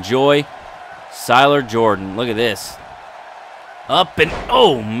actually enjoy Siler Jordan. Look at this. Up and,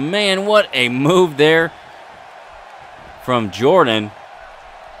 oh man, what a move there from Jordan.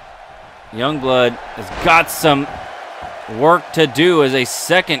 Youngblood has got some work to do as a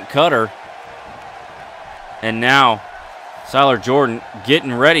second cutter. And now Siler Jordan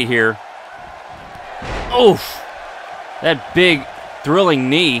getting ready here. Oof. That big thrilling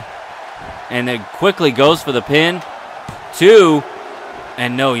knee. And then quickly goes for the pin. 2.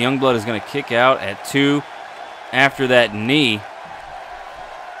 And no, Youngblood is going to kick out at 2 after that knee.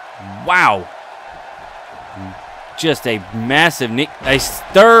 Wow. Just a massive knee. A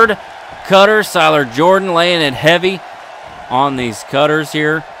third cutter. Siler Jordan laying it heavy on these cutters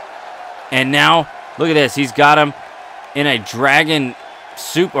here. And now, look at this. He's got him in a dragon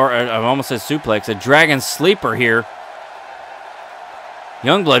I almost said suplex, a dragon sleeper here.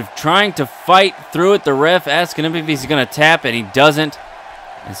 Youngblood trying to fight through it. The ref asking him if he's going to tap it. He doesn't.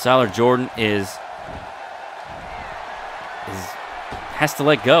 And Siler Jordan has to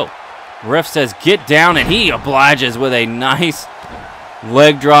let go. The ref says get down, and he obliges with a nice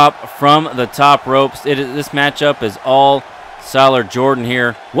leg drop from the top ropes. This matchup is all Siler Jordan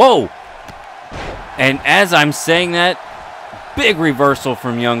here. Whoa! And as I'm saying that, big reversal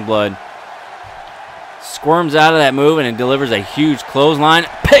from Youngblood. Squirms out of that move and delivers a huge clothesline.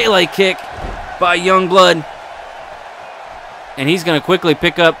 Pele kick by Youngblood. And he's going to quickly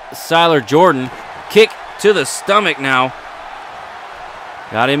pick up Siler Jordan. Kick to the stomach now.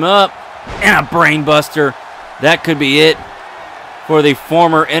 Got him up. And a brain buster. That could be it for the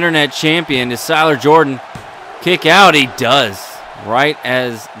former internet champion. Does Siler Jordan kick out? He does. Right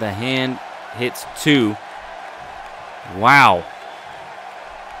as the hand hits 2. Wow.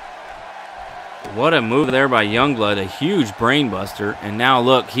 What a move there by Youngblood. A huge brain buster. And now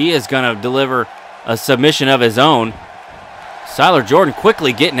look, he is going to deliver a submission of his own. Siler Jordan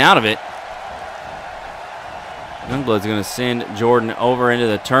quickly getting out of it. Youngblood's going to send Jordan over into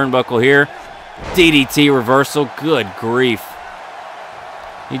the turnbuckle here. DDT reversal. Good grief.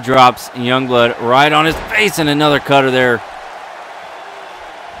 He drops Youngblood right on his face, and another cutter there.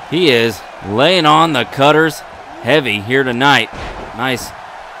 He is laying on the cutters heavy here tonight. Nice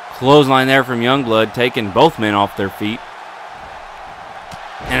clothesline there from Youngblood, taking both men off their feet.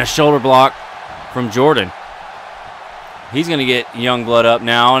 And a shoulder block from Jordan. He's going to get Youngblood up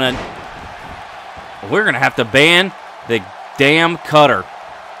now, and we're going to have to ban the damn cutter.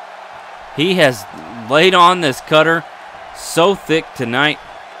 He has laid on this cutter so thick tonight.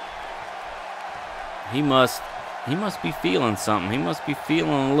 He must be feeling something. He must be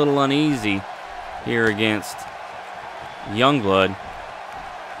feeling a little uneasy here against Youngblood.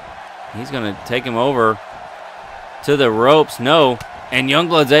 He's going to take him over to the ropes. No. And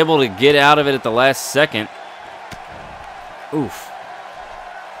Youngblood's able to get out of it at the last second. Oof.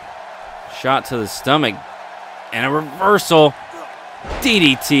 Shot to the stomach. And a reversal.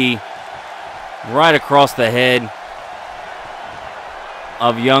 DDT right across the head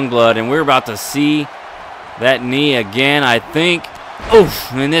of Youngblood. And we're about to see that knee again, I think.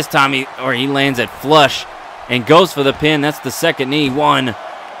 Oof. And this time he lands it flush and goes for the pin. That's the second knee. 1,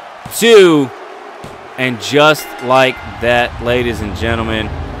 2. And just like that, ladies and gentlemen,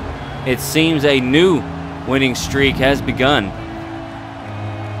 it seems a new winning streak has begun.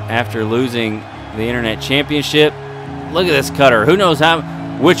 After losing the Internet Championship, look at this cutter. Who knows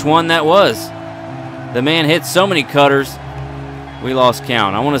which one that was? The man hit so many cutters, we lost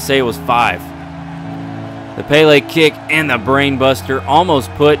count. I want to say it was 5. The Pele kick and the brain buster almost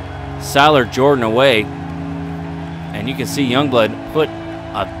put Siler Jordan away. And you can see Youngblood put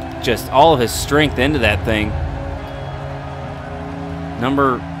just all of his strength into that thing.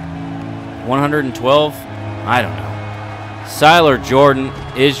 Number 112? I don't know. Siler Jordan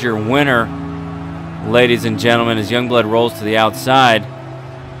is your winner, ladies and gentlemen, as Youngblood rolls to the outside.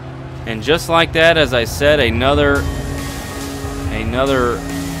 And just like that, as I said, another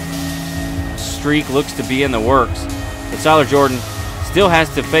streak looks to be in the works. But Siler Jordan still has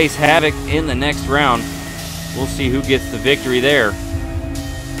to face Havoc in the next round. We'll see who gets the victory there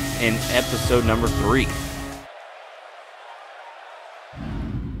in episode number 3.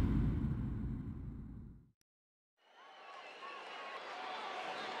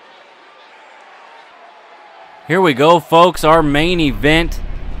 Here we go, folks, our main event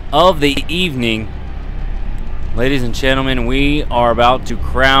of the evening. Ladies and gentlemen, we are about to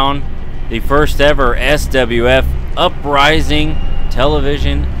crown the first ever SWF Uprising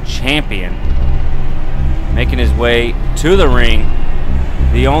Television Champion. Making his way to the ring,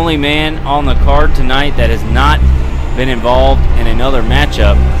 the only man on the card tonight that has not been involved in another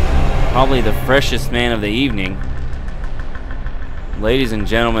matchup, probably the freshest man of the evening. Ladies and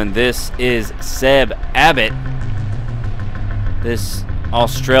gentlemen, this is Seb Abbott, this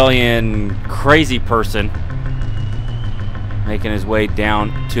Australian crazy person, making his way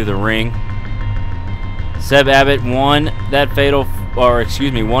down to the ring. Seb Abbott won that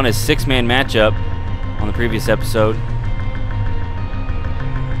won his 6-man matchup on the previous episode,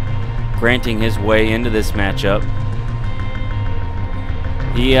 granting his way into this matchup.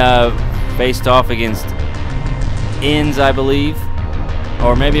 He faced off against Inns, I believe,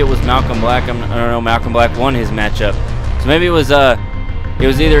 or maybe it was Malcolm Black. I don't know. Malcolm Black won his matchup, so maybe it was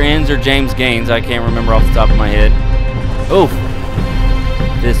either Inns or James Gaines. I can't remember off the top of my head. Oof!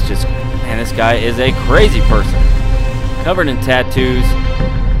 This guy is a crazy person, covered in tattoos,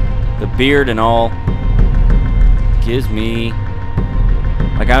 the beard and all. Gives me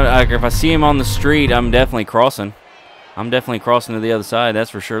Like if I see him on the street, I'm definitely crossing. I'm definitely crossing to the other side, that's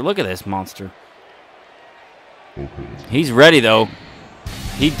for sure. Look at this monster. He's ready, though.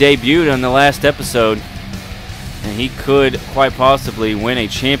 He debuted on the last episode, and he could quite possibly win a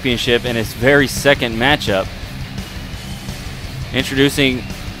championship in his very second matchup. Introducing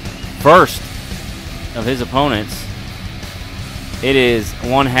first of his opponents, it is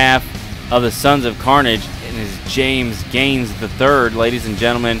one half of the Sons of Carnage. It is James Gaines III, ladies and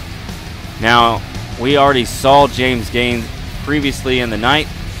gentlemen. Now, we already saw James Gaines previously in the night,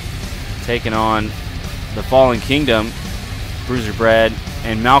 taking on the Fallen Kingdom, Bruiser Brad,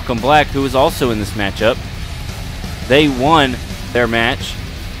 and Malcolm Black, who was also in this matchup. They won their match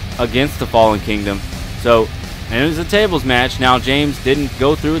against the Fallen Kingdom. So, and it was a tables match. Now, James didn't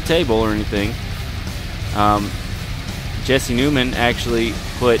go through a table or anything. Jesse Newman actually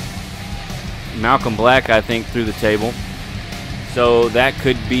put Malcolm Black, I think, through the table. So that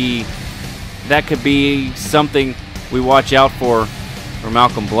could be something we watch out for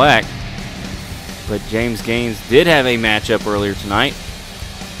Malcolm Black. But James Gaines did have a matchup earlier tonight.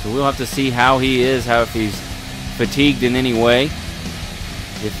 So we'll have to see how he is, if he's fatigued in any way,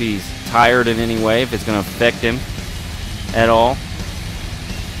 if he's tired in any way, if it's going to affect him at all.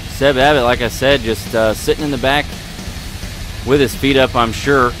 Seb Abbott, like I said, just sitting in the back with his feet up, I'm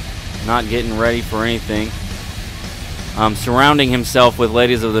sure, not getting ready for anything. Surrounding himself with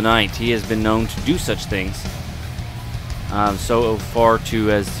ladies of the night. He has been known to do such things. So far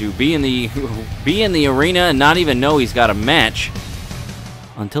as to be in the arena and not even know he's got a match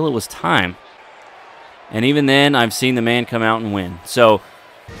until it was time. And even then, I've seen the man come out and win. So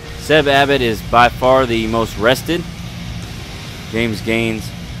Seb Abbott is by far the most rested. James Gaines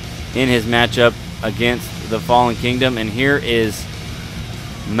in his matchup against the Fallen Kingdom. And here is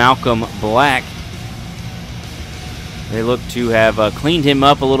Malcolm Black. They look to have cleaned him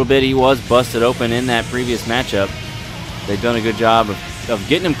up a little bit. He was busted open in that previous matchup. They've done a good job of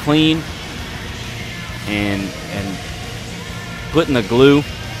getting him clean and putting the glue.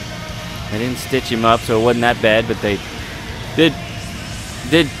 They didn't stitch him up, so it wasn't that bad, but they did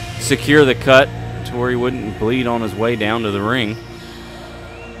secure the cut to where he wouldn't bleed on his way down to the ring.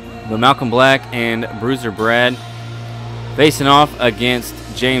 But Malcolm Black and Bruiser Brad facing off against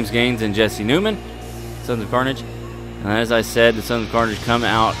James Gaines and Jesse Newman, Sons of Carnage. And as I said, the Sons of Carnage come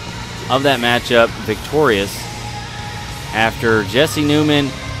out of that matchup victorious after Jesse Newman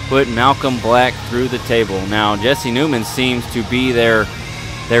put Malcolm Black through the table. Now, Jesse Newman seems to be their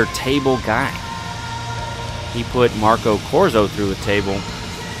table guy. He put Marco Corzo through a table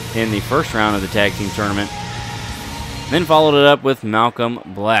in the first round of the tag team tournament. Then followed it up with Malcolm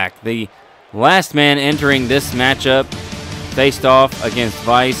Black. The last man entering this matchup faced off against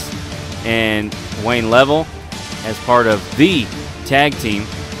Vice and Wayne Level as part of the tag team.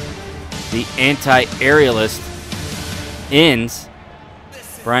 The anti-aerialist ends.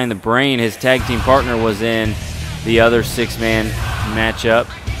 Brian the Brain, his tag team partner, was in the other six-man matchup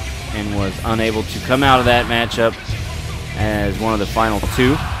and was unable to come out of that matchup as one of the final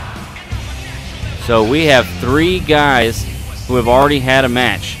two. So we have three guys who have already had a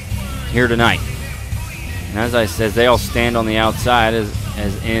match here tonight. And as I said, they all stand on the outside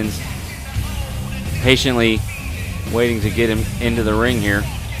as ends patiently waiting to get him into the ring here.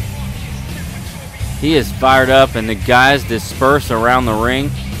 He is fired up, and the guys disperse around the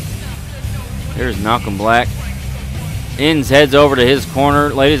ring. There's Malcolm Black. Ends heads over to his corner.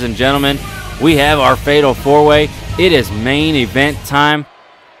 Ladies and gentlemen, we have our fatal four-way. It is main event time.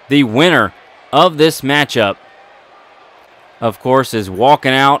 The winner of this matchup, of course, is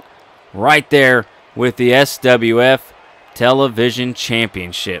walking out right there with the SWF Television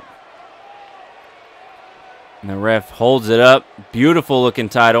Championship. And the ref holds it up. Beautiful looking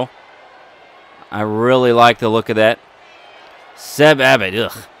title. I really like the look of that. Seb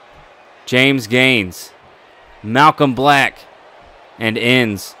Abbott, James Gaines, Malcolm Black, and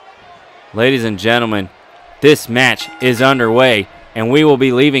ends. Ladies and gentlemen, this match is underway, and we will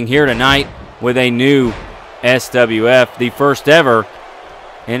be leaving here tonight with a new SWF, the first ever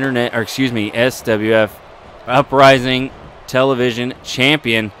SWF Uprising Television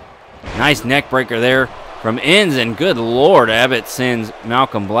Champion. Nice neck breaker there from ends, and good Lord, Abbott sends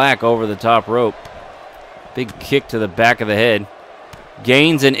Malcolm Black over the top rope. Big kick to the back of the head.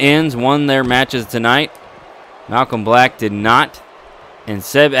 Gaines and ends won their matches tonight. Malcolm Black did not. And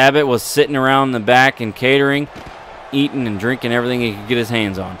Seb Abbott was sitting around the back and catering, eating and drinking everything he could get his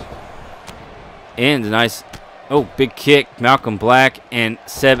hands on. Ends, nice. Oh, big kick. Malcolm Black and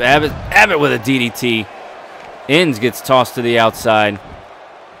Seb Abbott. Abbott with a DDT. Ends gets tossed to the outside.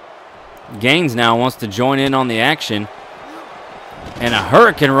 Gaines now wants to join in on the action. And a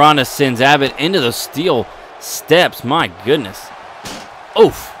Hurricane Rana sends Abbott into the steel steps. My goodness.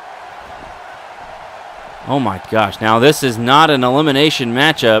 Oof. Oh my gosh. Now this is not an elimination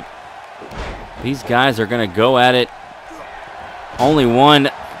matchup. These guys are going to go at it. Only one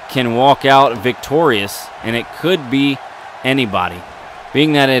can walk out victorious, and it could be anybody.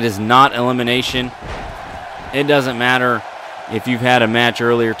 Being that it is not elimination, it doesn't matter if you've had a match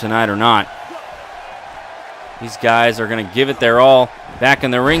earlier tonight or not. These guys are going to give it their all. Back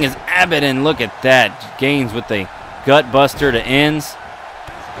in the ring is Abbott, and look at that. Gaines with the gut buster to ends.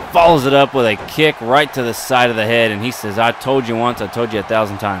 Follows it up with a kick right to the side of the head, and he says, I told you once, I told you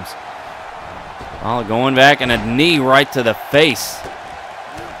 1,000 times. Well, going back, and a knee right to the face.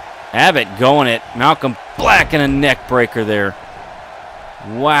 Abbott going at Malcolm Black, and a neck breaker there.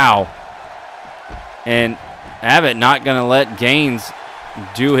 Wow. And Abbott not going to let Gaines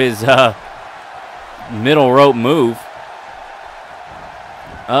do his middle rope move.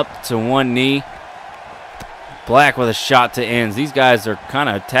 Up to one knee. Black with a shot to ends. These guys are kind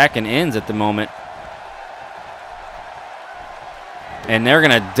of attacking ends at the moment. And they're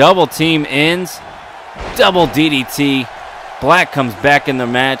going to double team ends. Double DDT. Black comes back in the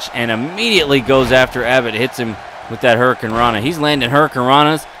match and immediately goes after Abbott. Hits him with that Hurricane Rana. He's landing Hurricane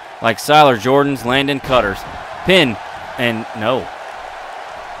Ranas like Siler Jordan's landing cutters. Pin. And no.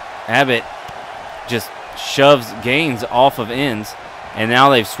 Abbott just shoves Gaines off of ends. And now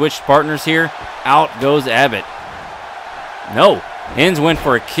they've switched partners here. Out goes Abbott. No. Ends went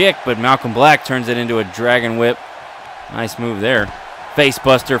for a kick, but Malcolm Black turns it into a dragon whip. Nice move there. Face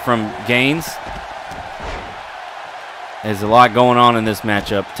buster from Gaines. There's a lot going on in this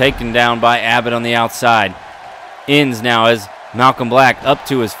matchup. Taken down by Abbott on the outside. Ends now as Malcolm Black up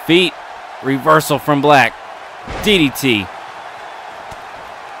to his feet. Reversal from Black. DDT.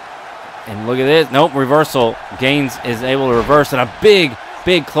 And look at this. Nope, reversal. Gaines is able to reverse. And a big,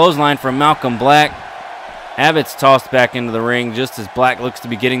 big clothesline from Malcolm Black. Abbott's tossed back into the ring just as Black looks to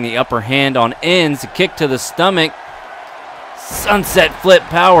be getting the upper hand on ends. A kick to the stomach. Sunset flip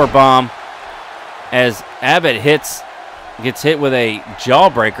power bomb as Abbott gets hit with a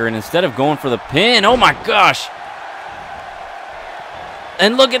jawbreaker, and instead of going for the pin, oh my gosh.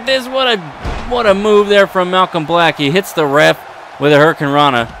 And look at this. What a move there from Malcolm Black. He hits the ref with a Hurricane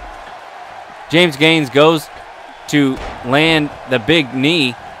Rana. James Gaines goes to land the big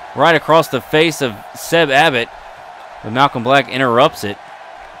knee right across the face of Seb Abbott, but Malcolm Black interrupts it.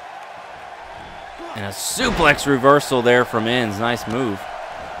 And a suplex reversal there from Ends. Nice move.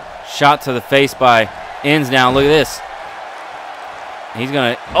 Shot to the face by Ends now. Look at this. He's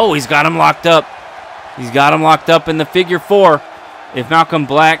got him locked up. He's got him locked up in the figure four. If Malcolm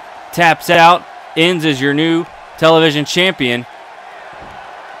Black taps out, Ends is your new television champion.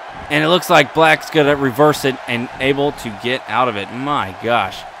 And it looks like Black's going to reverse it and able to get out of it. My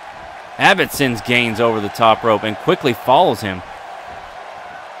gosh. Abbott sends Gaines over the top rope and quickly follows him.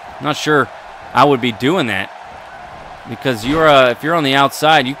 Not sure I would be doing that, because if you're on the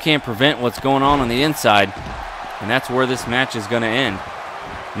outside, you can't prevent what's going on the inside. And that's where this match is going to end.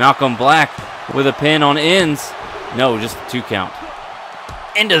 Malcolm Black with a pin on Ends. No, just a 2 count.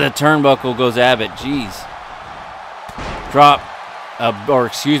 Into the turnbuckle goes Abbott. Jeez.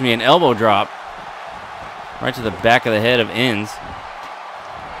 An elbow drop. Right to the back of the head of Ends.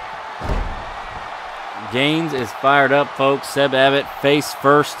 Gaines is fired up, folks. Seb Abbott face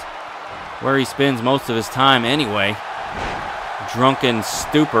first, where he spends most of his time anyway. Drunken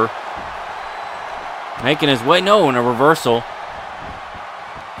stupor. Making his way, no, in a reversal.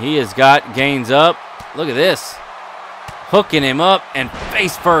 He has got Gaines up. Look at this. Hooking him up, and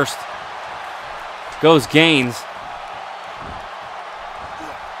face first goes Gaines.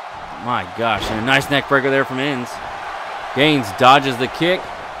 My gosh, and a nice neck breaker there from Ends. Gaines dodges the kick.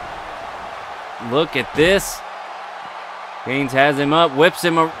 Look at this. Gaines has him up, whips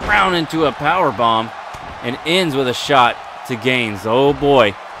him around into a power bomb, and Ends with a shot to Gaines. Oh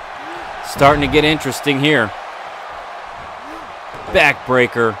boy. Starting to get interesting here.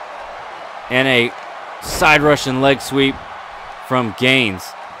 Backbreaker and a side Russian leg sweep from Gaines.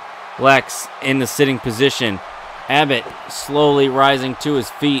 Black's in the sitting position. Abbott slowly rising to his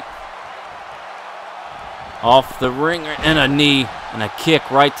feet. Off the ring, and a knee and a kick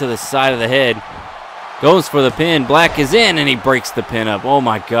right to the side of the head. Goes for the pin. Black is in, and he breaks the pin up. Oh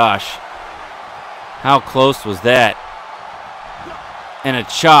my gosh. How close was that? And a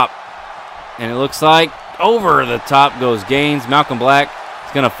chop. And it looks like over the top goes Gaines. Malcolm Black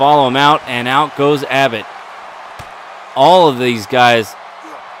is going to follow him out, and out goes Abbott. All of these guys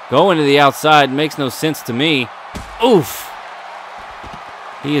going to the outside makes no sense to me. Oof.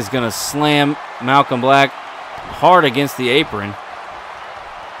 He is going to slam Malcolm Black hard against the apron.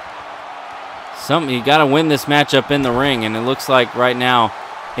 You got to win this matchup in the ring, and it looks like right now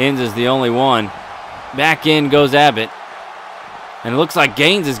Inns is the only one. Back in goes Abbott. And it looks like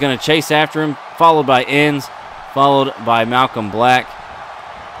Gaines is going to chase after him, followed by Inns, followed by Malcolm Black.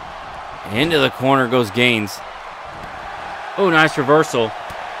 Into the corner goes Gaines. Oh, nice reversal.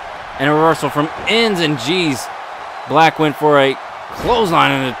 And a reversal from Inns, and geez, Black went for a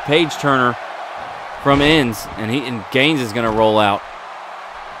clothesline and a page turner from Inns, and Gaines is going to roll out.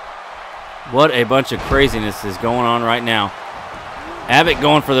 What a bunch of craziness is going on right now. Abbott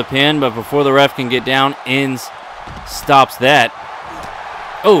going for the pin, but before the ref can get down, Inns stops that.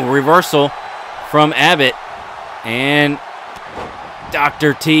 Oh, reversal from Abbott. And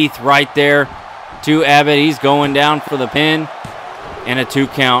Dr. Teeth right there to Abbott. He's going down for the pin. And a 2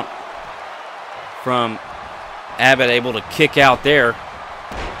 count from Abbott, able to kick out there.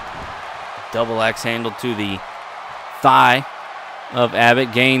 Double axe handle to the thigh of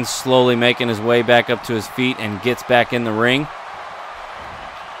Abbott. Gaines slowly making his way back up to his feet and gets back in the ring.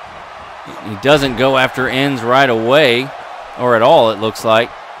 He doesn't go after Inns right away, or at all, it looks like.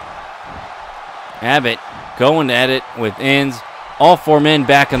 Abbott going at it with Inns. All 4 men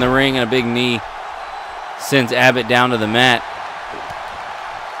back in the ring, and a big knee sends Abbott down to the mat.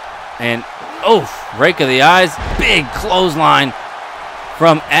 And, oh, rake of the eyes. Big clothesline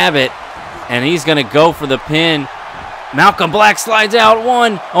from Abbott. And he's going to go for the pin. Malcolm Black slides out.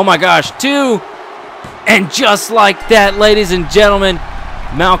 1. Oh, my gosh. 2. And just like that, ladies and gentlemen,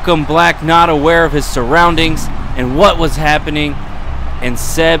 Malcolm Black not aware of his surroundings and what was happening. And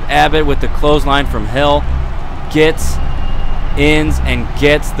Seb Abbott with the clothesline from hell gets Inns and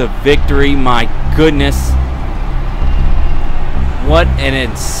gets the victory. My goodness. What an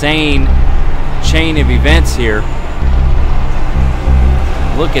insane chain of events here.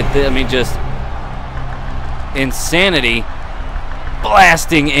 Look at this. I mean, just insanity.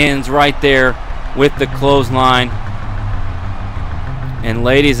 Blasting Inns right there with the clothesline. And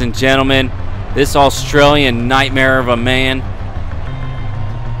ladies and gentlemen, this Australian nightmare of a man.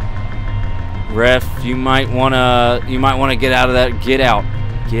 Ref, you might wanna get out of that. Get out.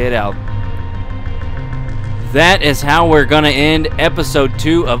 Get out. That is how we're gonna end episode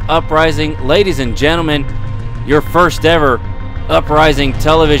 2 of Uprising. Ladies and gentlemen, your first ever Uprising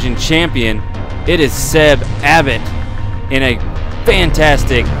television champion. It is Seb Abbott in a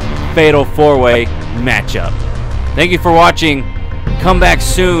fantastic Fatal 4-Way matchup. Thank you for watching. Come back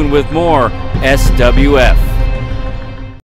soon with more SWF.